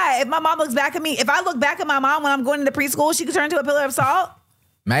my God, if my mom looks back at me, if I look back at my mom when I'm going into preschool, she could turn into a pillar of salt.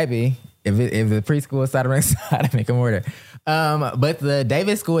 Maybe. If the preschool is I'd make them order. But the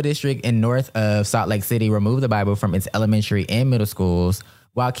Davis School District in north of Salt Lake City removed the Bible from its elementary and middle schools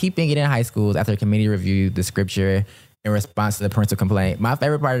while keeping it in high schools after a committee reviewed the scripture in response to the parental complaint. My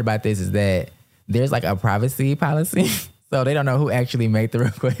favorite part about this is that there's like a privacy policy. So they don't know who actually made the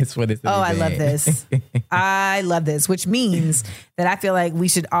request for this. I love this. I love this, which means that I feel like we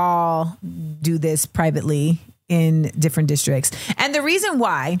should all do this privately in different districts. And the reason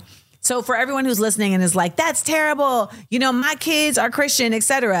why, so for everyone who's listening and is like, that's terrible, you know, my kids are Christian,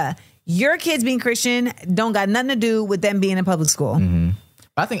 etc. Your kids being Christian don't got nothing to do with them being in public school. Mm-hmm.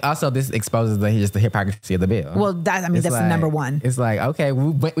 I think also this exposes just the hypocrisy of the bill. Well, that's like, the number one. It's like, okay,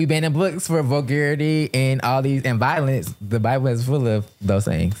 we banning books for vulgarity and all these and violence. The Bible is full of those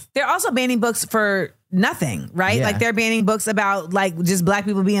things. They're also banning books for nothing, right? Yeah. Like they're banning books about like just black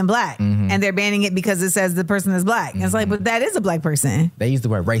people being black, and they're banning it because it says the person is black. And it's like, but that is a black person. They used the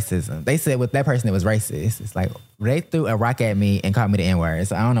word racism. They said with that person it was racist. It's like they threw a rock at me and called me the N-word.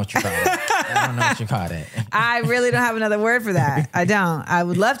 So I don't know what you call it. I don't know what you call it. I really don't have another word for that. I don't. I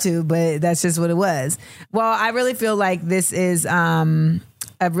would love to, but that's just what it was. Well, I really feel like this is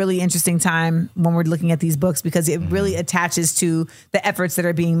a really interesting time when we're looking at these books because it really attaches to the efforts that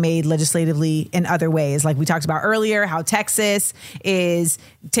are being made legislatively in other ways. Like we talked about earlier, how Texas is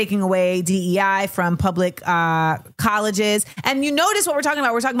taking away DEI from public colleges. And you notice what we're talking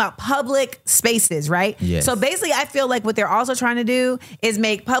about. We're talking about public spaces, right? Yes. So basically, I feel like what they're also trying to do is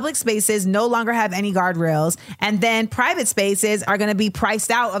make public spaces no longer have any guardrails. And then private spaces are going to be priced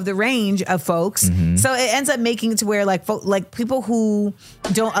out of the range of folks. So it ends up making it to where like people who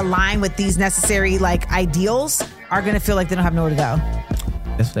don't align with these necessary like ideals are going to feel like they don't have nowhere to go.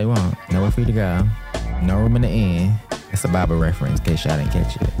 That's what they want. Nowhere for you to go. No room in the inn. That's a Bible reference in case y'all didn't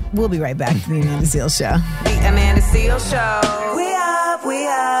catch it. We'll be right back to the Amanda Seales Show. The Amanda Seales Show. We up, we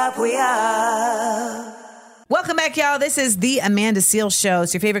up, we up. Welcome back, y'all. This is the Amanda Seales Show.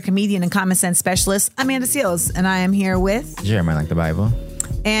 It's your favorite comedian and common sense specialist, Amanda Seales. And I am here with Jeremiah Like the Bible.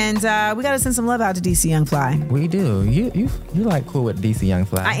 And we got to send some love out to DC Young Fly. We do. You like cool with DC Young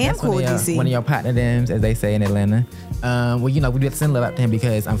Fly. I am cool with DC. One of your partner dems, as they say in Atlanta. Well, you know, we do have to send love out to him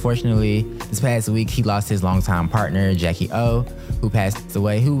because unfortunately this past week he lost his longtime partner, Jackie O, who passed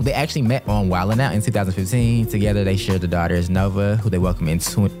away, who they actually met on Wild 'N Out in 2015. Together they shared the daughters Nova, who they welcomed in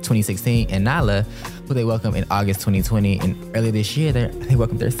 2016, and Nala, who they welcomed in August 2020. And earlier this year, they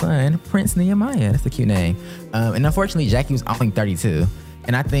welcomed their son, Prince Nehemiah. That's a cute name. And unfortunately, Jackie was only 32.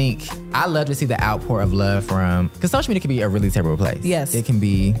 And I think I love to see the outpour of love from, because social media can be a really terrible place. Yes. It can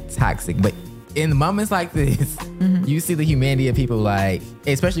be toxic. But in moments like this, you see the humanity of people, like,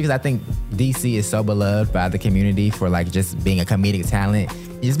 especially because I think DC is so beloved by the community for like just being a comedic talent,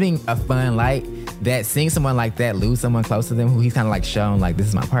 just being a fun light, that seeing someone like that lose someone close to them who he's kind of like shown like, this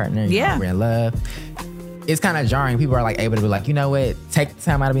is my partner, you know, we're in love. It's kind of jarring. People are like able to be like, you know what, take the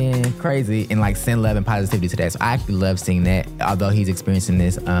time out of being crazy and like send love and positivity to that. So I actually love seeing that. Although he's experiencing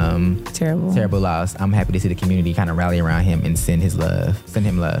this terrible loss, I'm happy to see the community kind of rally around him and send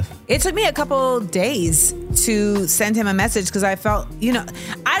him love. It took me a couple days to send him a message because I felt, you know,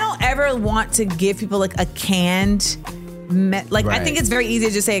 I don't ever want to give people like a canned I think it's very easy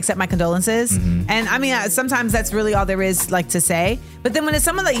to just say accept my condolences, and I mean sometimes that's really all there is like to say, but then when it's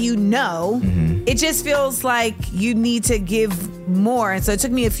someone that you know, it just feels like you need to give more, and so it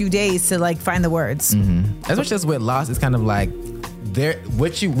took me a few days to like find the words. That's just with loss. It's kind of like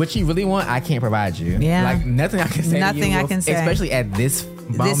what you really want, I can't provide you. Yeah, like nothing I can say. I can say, especially at this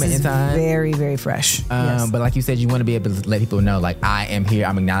moment in time. Very, very fresh. Yes. But like you said, you want to be able to let people know, like, I am here.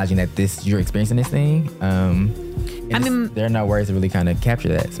 I'm acknowledging that you're experiencing this thing. I mean, there are no words to really kind of capture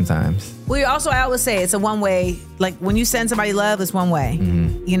that sometimes. Well, I always say it's a one way. Like when you send somebody love, it's one way.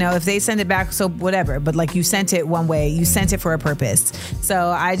 You know, if they send it back, so whatever. But like you sent it one way, you sent it for a purpose.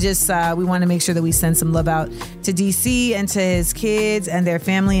 So I just we want to make sure that we send some love out to DC and to his kids and their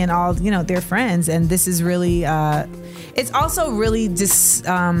family and all, you know, their friends. And this is really, it's also really just,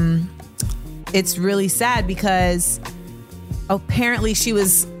 it's really sad because apparently she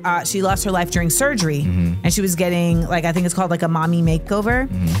lost her life during surgery, and she was getting like, I think it's called like a mommy makeover.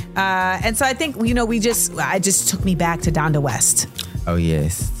 And so I think, you know, it just took me back to Donda West. Oh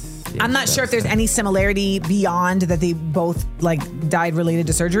yes. I'm not sure if there's any similarity beyond that they both like died related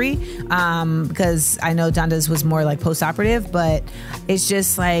to surgery, because I know Donda's was more like post-operative, but it's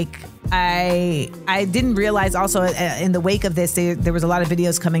just like I didn't realize also in the wake of this there was a lot of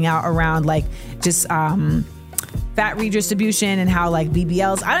videos coming out around like just fat redistribution and how like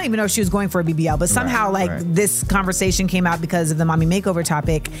BBLs. I don't even know if she was going for a BBL, but somehow this conversation came out because of the mommy makeover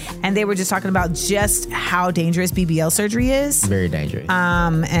topic, and they were just talking about just how dangerous BBL surgery is. Very dangerous.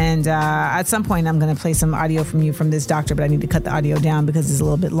 And at some point I'm going to play some audio from you from this doctor, but I need to cut the audio down because it's a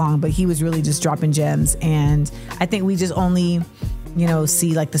little bit long. But he was really just dropping gems, and I think we just only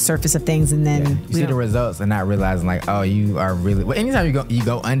see like the surface of things, and then you see the results and not realizing like, oh, you are really. Well, anytime you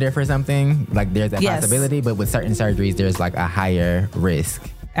go under for something, like there's that possibility, but with certain surgeries, there's like a higher risk.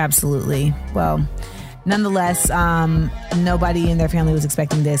 Absolutely. Well, nonetheless, nobody in their family was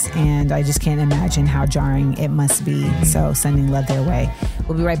expecting this, and I just can't imagine how jarring it must be. So sending love their way.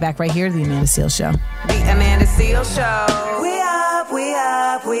 We'll be right back right here, The Amanda Seales Show. The Amanda Seales Show. We up, we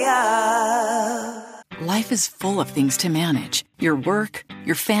up, we up. Life is full of things to manage. Your work,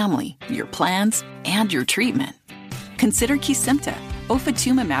 your family, your plans, and your treatment. Consider Kesimpta,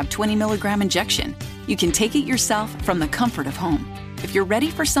 ofatumumab 20 milligram injection. You can take it yourself from the comfort of home. If you're ready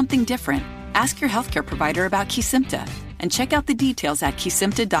for something different, ask your healthcare provider about Kesimpta and check out the details at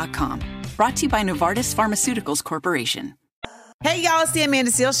kesimpta.com. Brought to you by Novartis Pharmaceuticals Corporation. Hey, y'all, it's the Amanda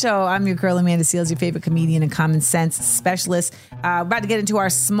Seales Show. I'm your girl, Amanda Seales, your favorite comedian and common sense specialist. About to get into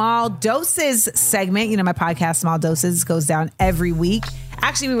our Small Doses segment. My podcast, Small Doses, goes down every week.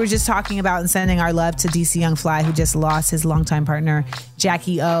 Actually, we were just talking about and sending our love to DC Young Fly, who just lost his longtime partner,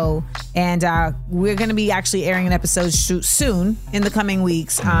 Jackie O. And we're going to be actually airing an episode soon in the coming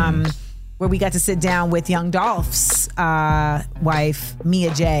weeks where we got to sit down with Young Dolph's wife,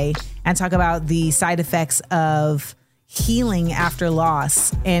 Mia J, and talk about the side effects of healing after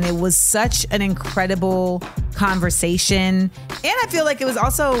loss. And it was such an incredible conversation, and I feel like it was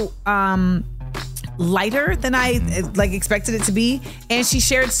also lighter than I expected it to be. And she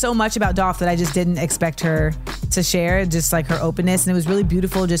shared so much about Dolph that I just didn't expect her to share, just like her openness. And it was really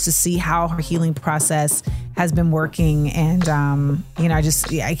beautiful just to see how her healing process has been working. And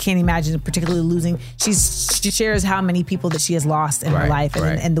I can't imagine particularly losing. She shares how many people that she has lost in her life,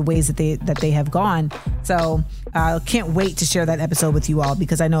 and the ways that they have gone. So I can't wait to share that episode with you all,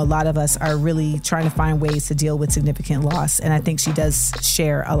 because I know a lot of us are really trying to find ways to deal with significant loss, and I think she does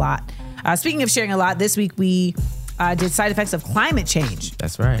share a lot. Speaking of sharing a lot, this week we did side effects of climate change.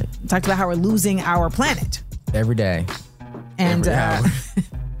 That's right. We talked about how we're losing our planet every day, and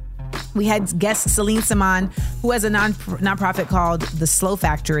we had guest Celine Simon, who has a nonprofit called The Slow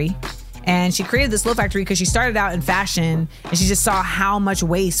Factory. And she created the Slow Factory because she started out in fashion, and she just saw how much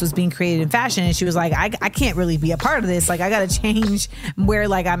waste was being created in fashion. And she was like, I can't really be a part of this. Like, I got to change where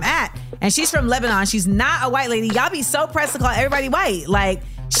I'm at. And she's from Lebanon. She's not a white lady. Y'all be so pressed to call everybody white. Like,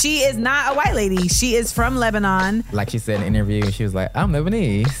 she is not a white lady. She is from Lebanon. Like she said in an interview, she was like, I'm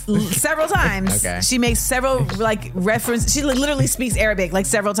Lebanese. Several times. Okay. She makes several references. She literally speaks Arabic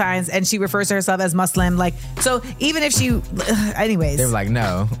several times, and she refers to herself as Muslim. So even if she, anyways. They were like,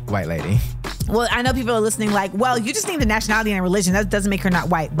 no, white lady. Well, I know people are listening well, you just named a nationality and a religion. That doesn't make her not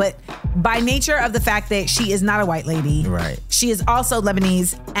white. But by nature of the fact that she is not a white lady, right? She is also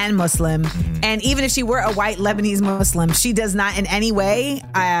Lebanese and Muslim. Mm-hmm. And even if she were a white Lebanese Muslim, she does not in any way,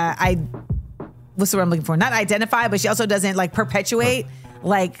 what's the word I'm looking for? Not identify, but she also doesn't perpetuate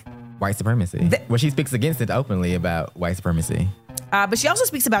white supremacy. Well, she speaks against it openly about white supremacy. But she also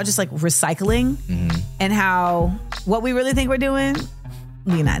speaks about just recycling and how what we really think we're doing,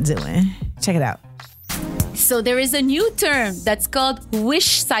 we're not doing. Check it out. So there is a new term that's called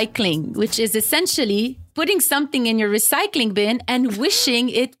wish cycling, which is essentially putting something in your recycling bin and wishing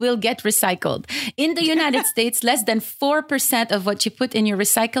it will get recycled. In the United States, less than 4% of what you put in your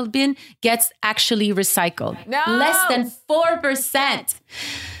recycle bin gets actually recycled. No! Less than 4%.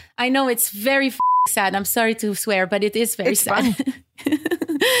 I know it's very sad. I'm sorry to swear, but it is very sad.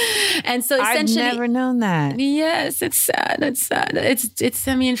 And so essentially, I've never known that. Yes, it's sad. It's sad. It's,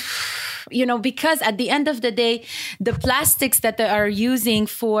 I mean, because at the end of the day, the plastics that they are using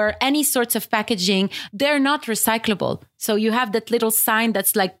for any sorts of packaging, they're not recyclable. So you have that little sign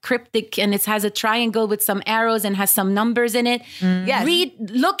that's cryptic, and it has a triangle with some arrows and has some numbers in it. Yes.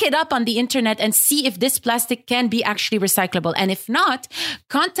 Look it up on the internet and see if this plastic can be actually recyclable. And if not,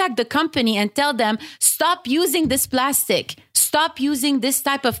 contact the company and tell them, stop using this plastic. Stop using this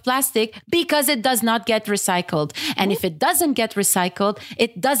type of plastic because it does not get recycled. And if it doesn't get recycled,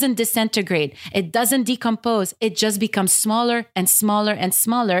 it doesn't disintegrate. It doesn't decompose. It just becomes smaller and smaller and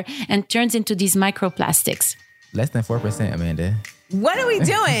smaller and turns into these microplastics. Less than 4%, Amanda. What are we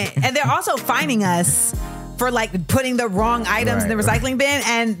doing? And they're also fining us for like putting the wrong items in the recycling bin,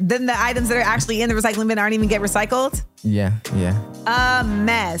 and then the items that are actually in the recycling bin aren't even get recycled. Yeah. A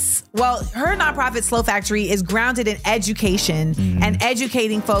mess. Well, her nonprofit Slow Factory is grounded in education and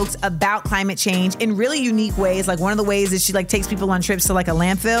educating folks about climate change in really unique ways. Like one of the ways is she like takes people on trips to like a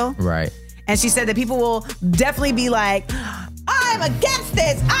landfill. Right. And she said that people will definitely be like, I'm against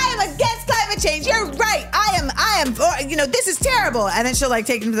this. I am against climate change. You're right. I am, you know, this is terrible. And then she'll like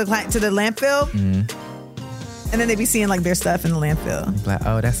take them to the landfill. And then they be seeing like their stuff in the landfill. Like,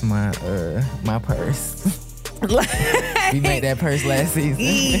 oh, that's my purse. We made that purse last season.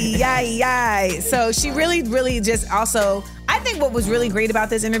 Yeah. So she really just also, I think what was really great about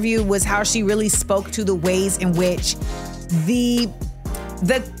this interview was how she really spoke to the ways in which the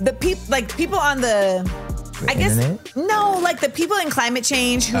people, like people on the I guess internet? No, like the people in climate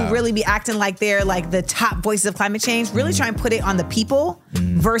change who really be acting like they're like the top voices of climate change, really try and put it on the people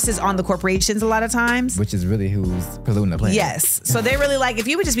versus on the corporations a lot of times. Which is really who's polluting the planet. Yes. So they're really like, if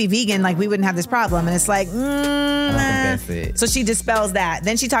you would just be vegan, like we wouldn't have this problem. And it's like, I don't think that's it. So she dispels that.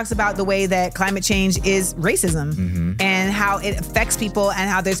 Then she talks about the way that climate change is racism and how it affects people and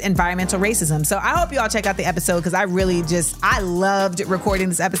how there's environmental racism. So I hope you all check out the episode because I loved recording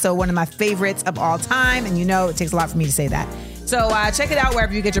this episode, one of my favorites of all time. And you know, it takes a lot for me to say that. So check it out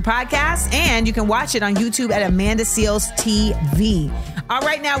wherever you get your podcasts, and you can watch it on YouTube at Amanda Seales TV. All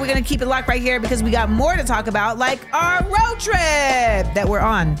right, now we're going to keep it locked right here because we got more to talk about, like our road trip that we're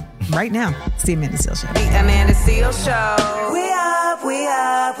on right now. It's the Amanda Seales Show. The Amanda Seales Show. We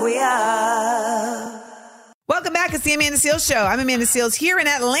up. Welcome back. It's the Amanda Seales Show. I'm Amanda Seales here in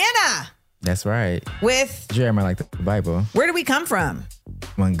Atlanta. That's right. With Jeremiah, like the Bible. Where do we come from?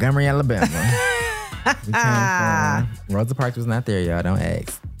 Montgomery, Alabama. We came from Rosa Parks was not there, y'all. Don't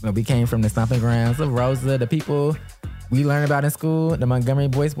ask. No, we came from the stomping grounds of Rosa, the people we learned about in school, the Montgomery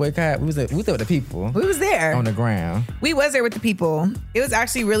Boys boycott. We was there with the people. We was there on the ground. We was there with the people. It was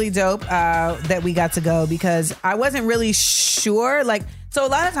actually really dope that we got to go because I wasn't really sure. Like, so a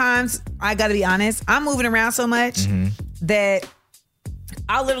lot of times, I got to be honest, I'm moving around so much that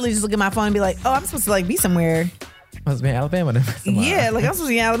I'll literally just look at my phone and be like, oh, I'm supposed to like be somewhere. Supposed to be in Alabama tomorrow. Yeah, like I'm supposed to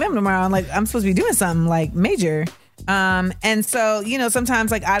be in Alabama tomorrow. And like I'm supposed to be doing something like major. And so, you know, sometimes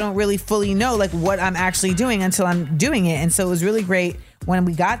like I don't really fully know like what I'm actually doing until I'm doing it. And so it was really great when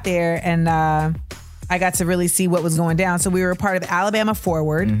we got there and I got to really see what was going down. So we were a part of Alabama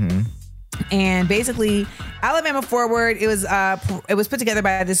Forward. And basically, Alabama Forward, it was put together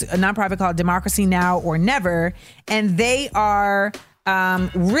by a nonprofit called Democracy Now! Or Never. And they are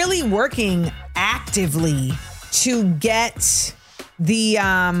really working actively to get the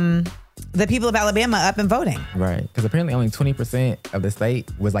people of Alabama up and voting. Right. Because apparently only 20% of the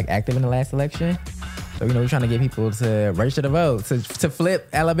state was like active in the last election. So, you know, we're trying to get people to register to vote, to flip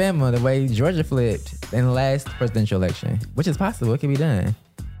Alabama the way Georgia flipped in the last presidential election, which is possible. It can be done.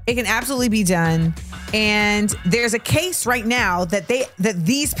 It can absolutely be done. And there's a case right now that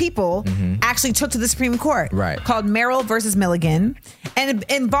these people actually took to the Supreme Court called Merrill versus Milligan. And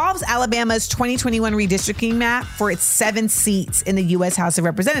it involves Alabama's 2021 redistricting map for its 7 seats in the U.S. House of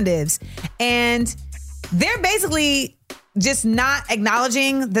Representatives. And they're basically just not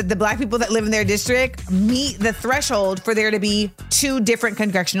acknowledging that the black people that live in their district meet the threshold for there to be 2 different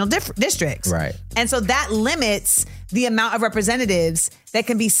congressional districts. Right. And so that limits the amount of representatives that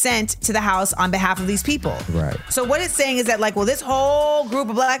can be sent to the House on behalf of these people. Right. So what it's saying is that like, well, this whole group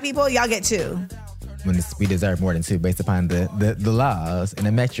of black people, y'all get 2. When we deserve more than 2 based upon the laws and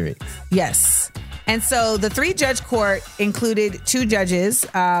the metrics. Yes. And so the 3-judge court included 2 judges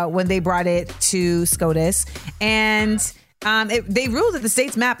when they brought it to SCOTUS. And they ruled that the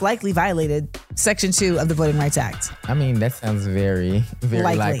state's map likely violated Section 2 of the Voting Rights Act. I mean, that sounds very,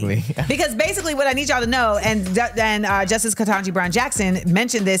 very likely. Because basically what I need y'all to know, and Justice Ketanji Brown Jackson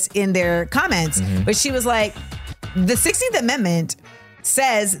mentioned this in their comments, but she was like, the 16th Amendment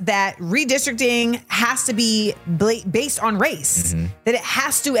says that redistricting has to be based on race, that it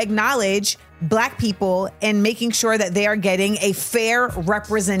has to acknowledge black people and making sure that they are getting a fair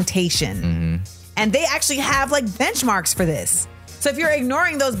representation. And they actually have like benchmarks for this. So if you're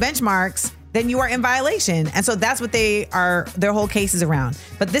ignoring those benchmarks, then you are in violation. And so that's what their whole case is around.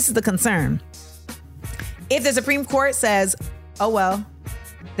 But this is the concern. If the Supreme Court says, oh, well,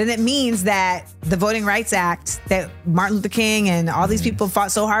 then it means that the Voting Rights Act that Martin Luther King and all these people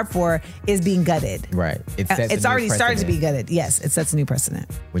fought so hard for is being gutted. Right. It's already started to be gutted. Yes, it sets a new precedent.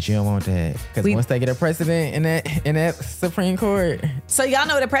 But you don't want that. Because once they get a precedent in that Supreme Court. So y'all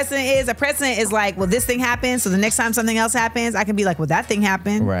know what a precedent is? A precedent is like, well, this thing happened, so the next time something else happens, I can be like, well, that thing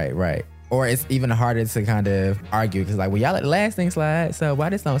happened. Right. Or it's even harder to kind of argue because, like, well, y'all let the last thing slide, so why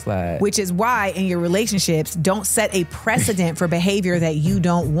this don't slide? Which is why in your relationships, don't set a precedent for behavior that you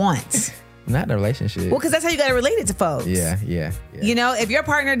don't want. Not the relationship. Well, because that's how you got to relate it to folks. Yeah. You know, if your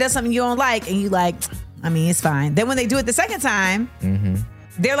partner does something you don't like and you like, I mean, it's fine. Then when they do it the second time,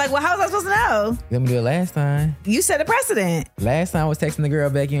 they're like, well, how was I supposed to know? Let me do it last time. You set a precedent. Last time I was texting the girl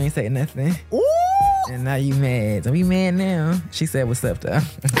back, you ain't saying nothing. Ooh. And now you mad. So we mad now. She said, what's up, though?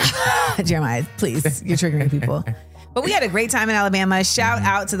 Jeremiah, please. You're triggering people. But we had a great time in Alabama. Shout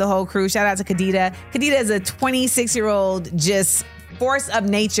out to the whole crew. Shout out to Khadida. Khadida is a 26-year-old just force of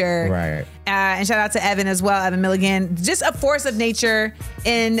nature. Right. And shout out to Evan as well, Evan Milligan. Just a force of nature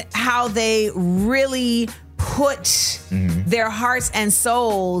in how they really put their hearts and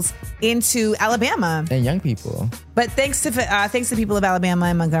souls into Alabama. And young people. But thanks to people of Alabama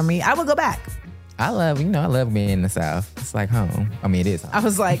and Montgomery, I will go back. I love being in the South. It's like home. I mean, it is home. I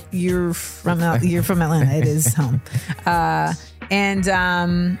was like, you're from Atlanta. It is home.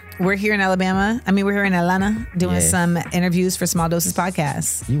 And we're here in Alabama. I mean, we're here in Atlanta doing some interviews for Small Doses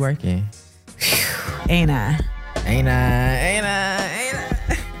Podcast. You working. Ain't I?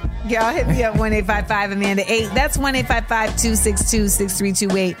 Y'all hit me up 1-855-AMANDA-8. That's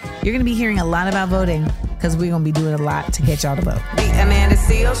 1-855-262-6328. You're going to be hearing a lot about voting because we're going to be doing a lot to get y'all to vote. The Amanda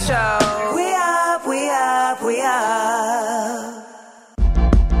Seales Show. We up, we up, we up.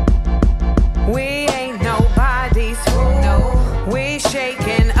 We ain't nobody's fool. No. We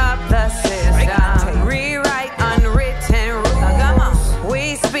shaking up the system. Rewrite unwritten rules. Come on.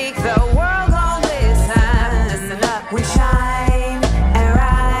 We speak, the world gon' listen. Listen up. We shine and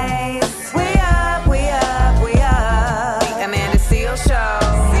rise. We up, we up, we up. The Amanda Seales Show.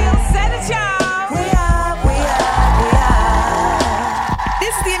 Seales said it, y'all. We up, we up, we up.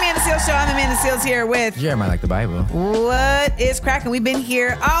 This is the Amanda Seales Show. I'm Amanda Seales here with Jeremiah like the Bible. What is cracking? We've been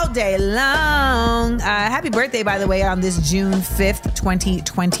here all day long. Happy birthday, by the way, on this June 5th,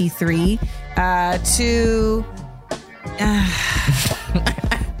 2023. I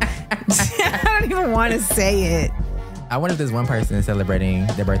don't even want to say it. I wonder if there's one person celebrating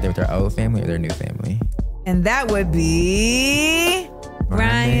their birthday with their old family or their new family. And that would be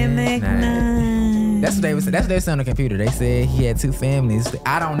Ryan McKnight. That's what they said on the computer. They said he had two families.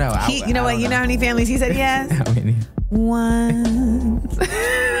 I don't know. You know what? You know how many families he said he has? How many? One.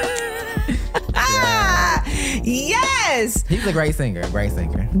 Yes. He's a great singer.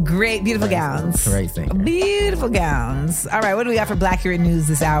 Great, beautiful gowns. Great singer. Beautiful gowns. All right, what do we got for Black Hero News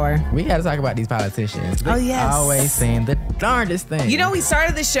this hour? We got to talk about these politicians. Oh, yes. Always saying the darndest thing. You know, we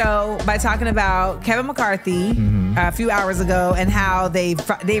started the show by talking about Kevin McCarthy a few hours ago and how they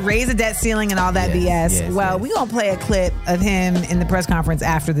raised the debt ceiling and all that BS. Yes, we're going to play a clip of him in the press conference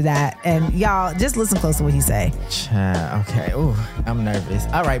after that. And y'all, just listen close to what he say. Okay. Ooh, I'm nervous.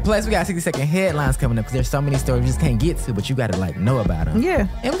 All right. Plus, we got 60-second headlines coming up because there's so many stories we just can't get to, but you got to know about them. Yeah.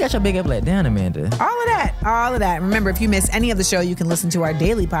 And we got your big up let down, Amanda. All of that. Remember, if you miss any of the show, you can listen to our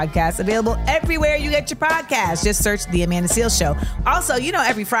daily podcast available everywhere you get your podcast. Just search The Amanda Seales Show. Also,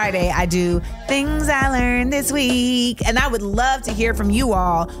 every Friday I do Things I Learned This Week, and I would love to hear from you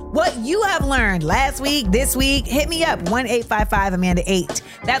all what you have learned last week, this week. Hit me up, 1-855-AMANDA-8.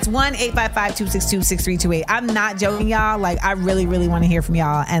 That's 1-855-262-6328. I'm not joking, y'all. Like, I really, really want to hear from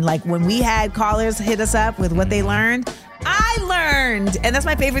y'all. And like, when we had callers hit us up with what they learned, I learned, and that's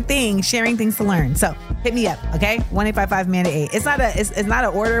my favorite thing, sharing things to learn. So hit me up, okay? 1-855-AMANDA-8. It's not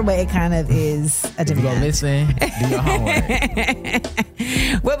an order, but it kind of is a demand. Go listen, do your homework.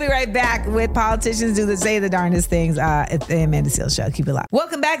 We'll be right back with politicians do say the darndest things at the Amanda Seales Show. Keep it locked.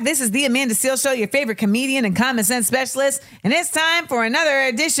 Welcome back. This is the Amanda Seales Show, your favorite comedian and common sense specialist, and it's time for another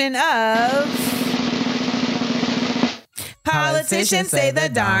edition of Politicians Say the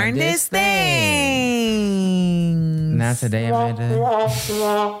Darndest Things. Not today, Amanda.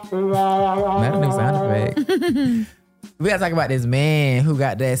 Not a new sound effect. We got to talk about this man who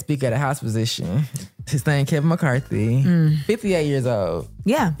got that Speaker of the House position. His name Kevin McCarthy, 58 years old.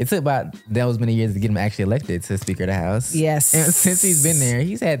 Yeah. It took about those many years to get him actually elected to Speaker of the House. Yes. And since he's been there,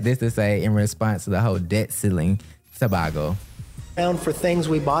 he's had this to say in response to the whole debt ceiling sabago. For things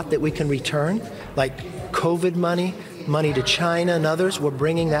we bought that we can return, like COVID money to China and others, we're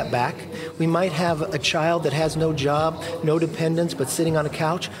bringing that back. We might have a child that has no job, no dependents, but sitting on a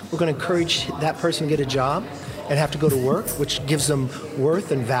couch. We're going to encourage that person to get a job and have to go to work, which gives them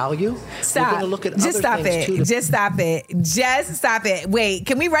worth and value. Stop. We're going to look at Just other stop things it. too. Just stop it. Just stop it. Wait,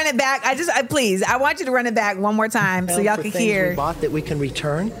 can we run it back? Please, I want you to run it back one more time so y'all can things hear. We bought that we can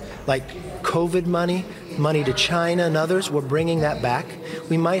return, like COVID money money to China and others. We're bringing that back.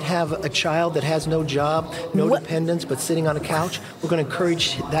 We might have a child that has no job, no dependents, but sitting on a couch. We're going to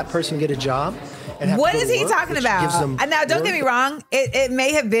encourage that person to get a job. What is he talking about? Now, don't get me wrong. It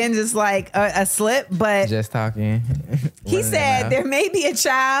may have been just like a slip, but just talking. He said there may be a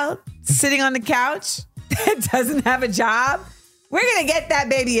child sitting on the couch that doesn't have a job. We're going to get that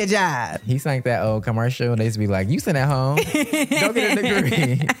baby a job. He sang that old commercial. They used to be like, you sit at home. Go get a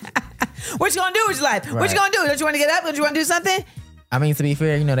degree. What you going to do with your life? Right. What you going to do? Don't you want to get up? Don't you want to do something? I mean, to be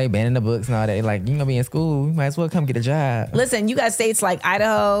fair, you know, they banning the books and all that. Like, you gonna be in school, you might as well come get a job. Listen, you got states like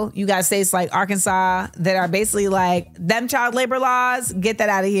Idaho, you got states like Arkansas that are basically like, them child labor laws, get that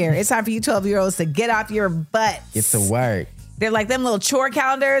out of here. It's time for you 12-year-olds to get off your butts. Get to work. They're like them little chore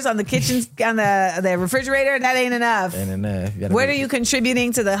calendars on the kitchen, on the refrigerator. That ain't enough. Ain't enough. What are you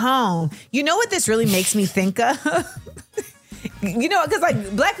contributing to the home? You know what this really makes me think of? You know, because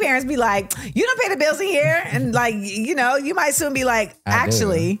like black parents be like, you don't pay the bills in here. And like, you know, you might soon be like,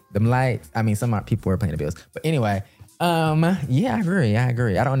 actually. Them lights. I mean, some people are paying the bills. But anyway, yeah, I agree.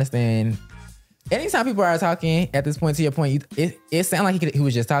 I don't understand. Anytime people are talking at this point, to your point, it sounds like he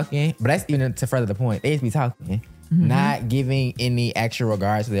was just talking, but that's even to further the point. They just be talking, not giving any actual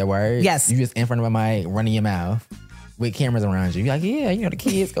regard to their words. Yes. You just in front of a mic, running your mouth with cameras around you. You're like, yeah, you know, the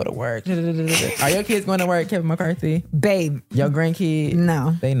kids go to work. Are your kids going to work, Kevin McCarthy? Babe. Your grandkids?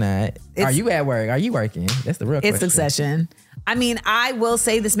 No. They not. Are you at work? Are you working? That's the real question. It's Succession. I mean, I will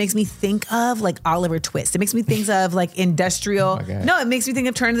say this makes me think of like Oliver Twist. It makes me think of like industrial. It makes me think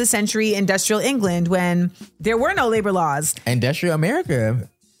of turn of the century industrial England when there were no labor laws. Industrial America.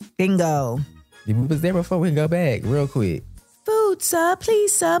 Bingo. We was there before. We can go back real quick. Food, sir.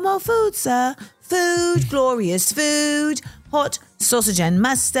 Please, sir. More food, sir. Food, glorious food, hot sausage and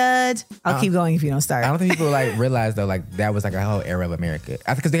mustard. I'll keep going if you don't start. I don't think people like realize though, like that was like a whole era of America. I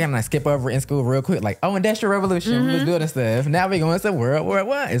think because they kind of like skip over in school real quick, like, oh, Industrial Revolution, we was building stuff. Now we're going to World War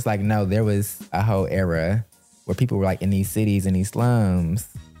I. It's like, no, there was a whole era where people were like in these cities, in these slums,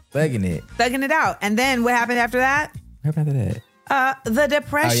 thugging it out. And then what happened after that? What happened after that? The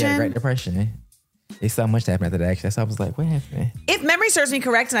Depression. Oh yeah, Great Depression. There's so much that happened after that, actually. So I was like, what happened? If memory serves me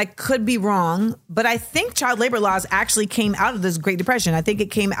correct, and I could be wrong, but I think child labor laws actually came out of this Great Depression. I think it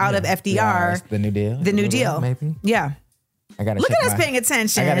came out of FDR. The New Deal. The New Deal. Maybe. Yeah. Look at us paying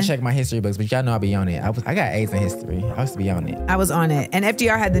attention. I got to check my history books, but y'all know I'll be on it. I got A's in history. I used to be on it. I was on it. And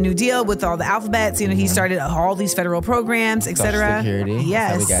FDR had the New Deal with all the alphabets. You know, he started all these federal programs, etc. Social Security.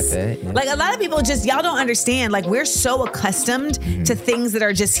 Yes. That's how we got that. Yeah. Like a lot of people just, y'all don't understand. Like we're so accustomed to things that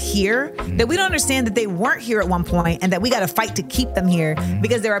are just here that we don't understand that they weren't here at one point and that we got to fight to keep them here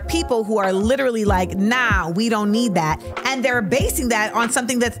because there are people who are literally like, nah, we don't need that. And they're basing that on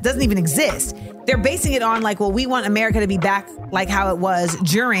something that doesn't even exist. They're basing it on like, well, we want America to be back like how it was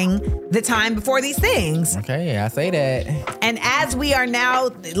during the time before these things. Okay, I say that. And as we are now,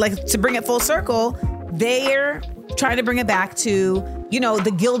 like to bring it full circle, they're trying to bring it back to, you know,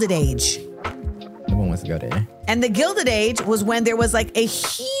 the Gilded Age. No one wants to go there. And the Gilded Age was when there was like a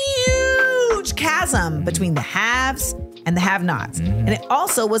huge chasm between the haves and the have-nots. And it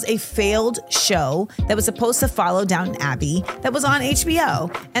also was a failed show that was supposed to follow Downton Abbey that was on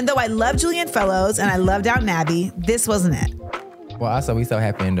HBO. And though I love Julian Fellows and I love Downton Abbey, this wasn't it. Well, also, we saw what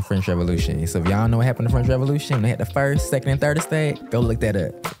happened in the French Revolution. So if y'all know what happened in the French Revolution, they had the first, second, and third estate, go look that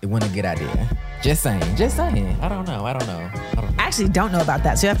up. It wasn't a good idea. Just saying. I don't know. I actually don't know about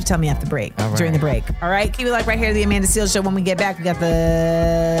that, so you have to tell me after the break, during the break. All right, keep it like right here, the Amanda Seales Show. When we get back, we got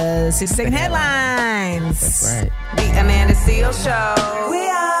the 60-second headlines. That's right. The Amanda Seales Show. We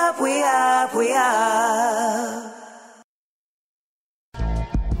up.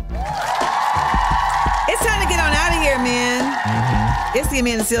 It's time to get on out of here, man. It's the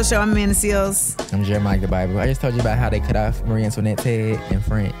Amanda Seales Show. I'm Amanda Seales. I'm Jeremiah the Bible. I just told you about how they cut off Marie Antoinette's head in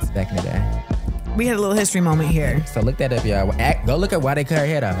France back in the day. We had a little history moment here. So look that up, y'all. Go look at why they cut her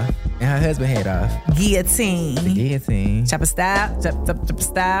head off and her husband head off. Guillotine. The guillotine. Chop a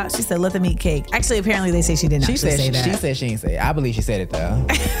style. She said, let them eat cake. Actually, apparently they say she did not say that. She said she didn't say it. I believe she said it, though.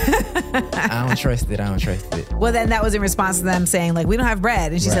 I don't trust it. Well, then that was in response to them saying, like, we don't have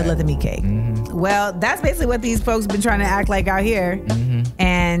bread. And she said, let them eat cake. Well, that's basically what these folks have been trying to act like out here.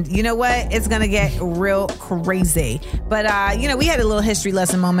 And you know what? It's going to get real crazy. But, you know, we had a little history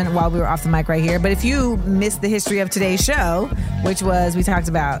lesson moment while we were off the mic right here. But if you missed the history of today's show, which was we talked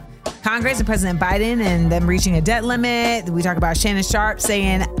about Congress and President Biden and them reaching a debt limit. We talked about Shannon Sharpe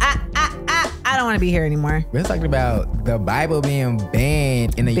saying, I don't want to be here anymore. We're talking about the Bible being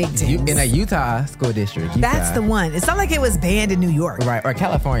banned in a Utah school district. That's the one. It's not like it was banned in New York. Right, or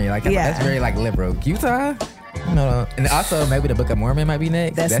California. Like that's very like liberal. Utah? And also maybe the Book of Mormon might be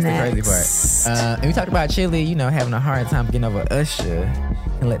next. That's the next. crazy part. And we talked about Chili, having a hard time getting over Usher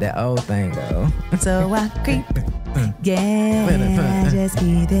and let that old thing go. So I creep. Yeah, just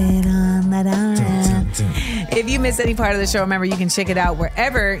keep it on the down. If you missed any part of the show, remember you can check it out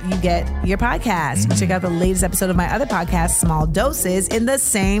wherever you get your podcast. You can check out the latest episode of my other podcast, Small Doses, in the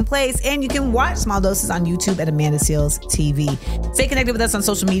same place. And you can watch Small Doses on YouTube at Amanda Seals TV. Stay connected with us on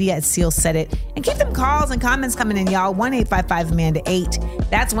social media at Seals Said It. And keep them calls and comments coming in, y'all. 1-855-AMANDA-8.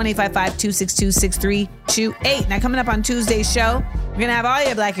 That's 1-855-262-6328. Now, coming up on Tuesday's show, we're going to have all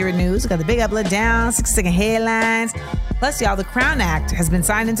your Black Hero news. We got the big up, let down, 6-second headlines. Plus, y'all, the Crown Act has been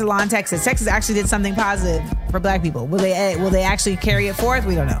signed into law in Texas. Texas actually did something positive for Black people. Will they actually carry it forth?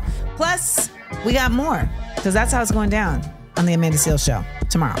 We don't know. Plus, we got more because that's how it's going down on the Amanda Seals Show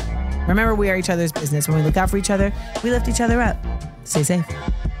tomorrow. Remember, we are each other's business. When we look out for each other, we lift each other up. Stay safe.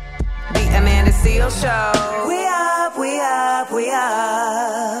 The Amanda Seals Show. We up, we up, we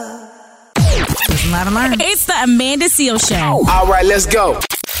up. Listen loud and learn. It's the Amanda Seals Show. All right, let's go.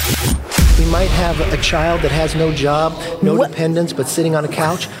 We might have a child that has no job, no dependents, but sitting on a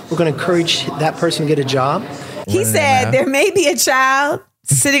couch. We're going to encourage that person to get a job. He said there may be a child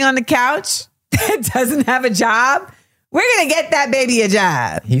sitting on the couch that doesn't have a job. We're going to get that baby a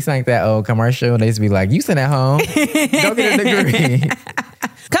job. He sang that old commercial. They used to be like, you sitting at home. Go get a degree.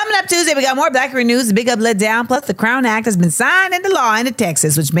 Coming up Tuesday, we got more Black Hero news, the big up, let down. Plus, the Crown Act has been signed into law in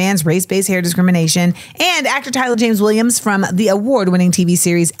Texas, which bans race-based hair discrimination. And actor Tyler James Williams from the award-winning TV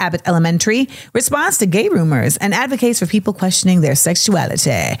series Abbott Elementary responds to gay rumors and advocates for people questioning their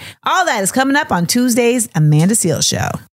sexuality. All that is coming up on Tuesday's Amanda Seals Show.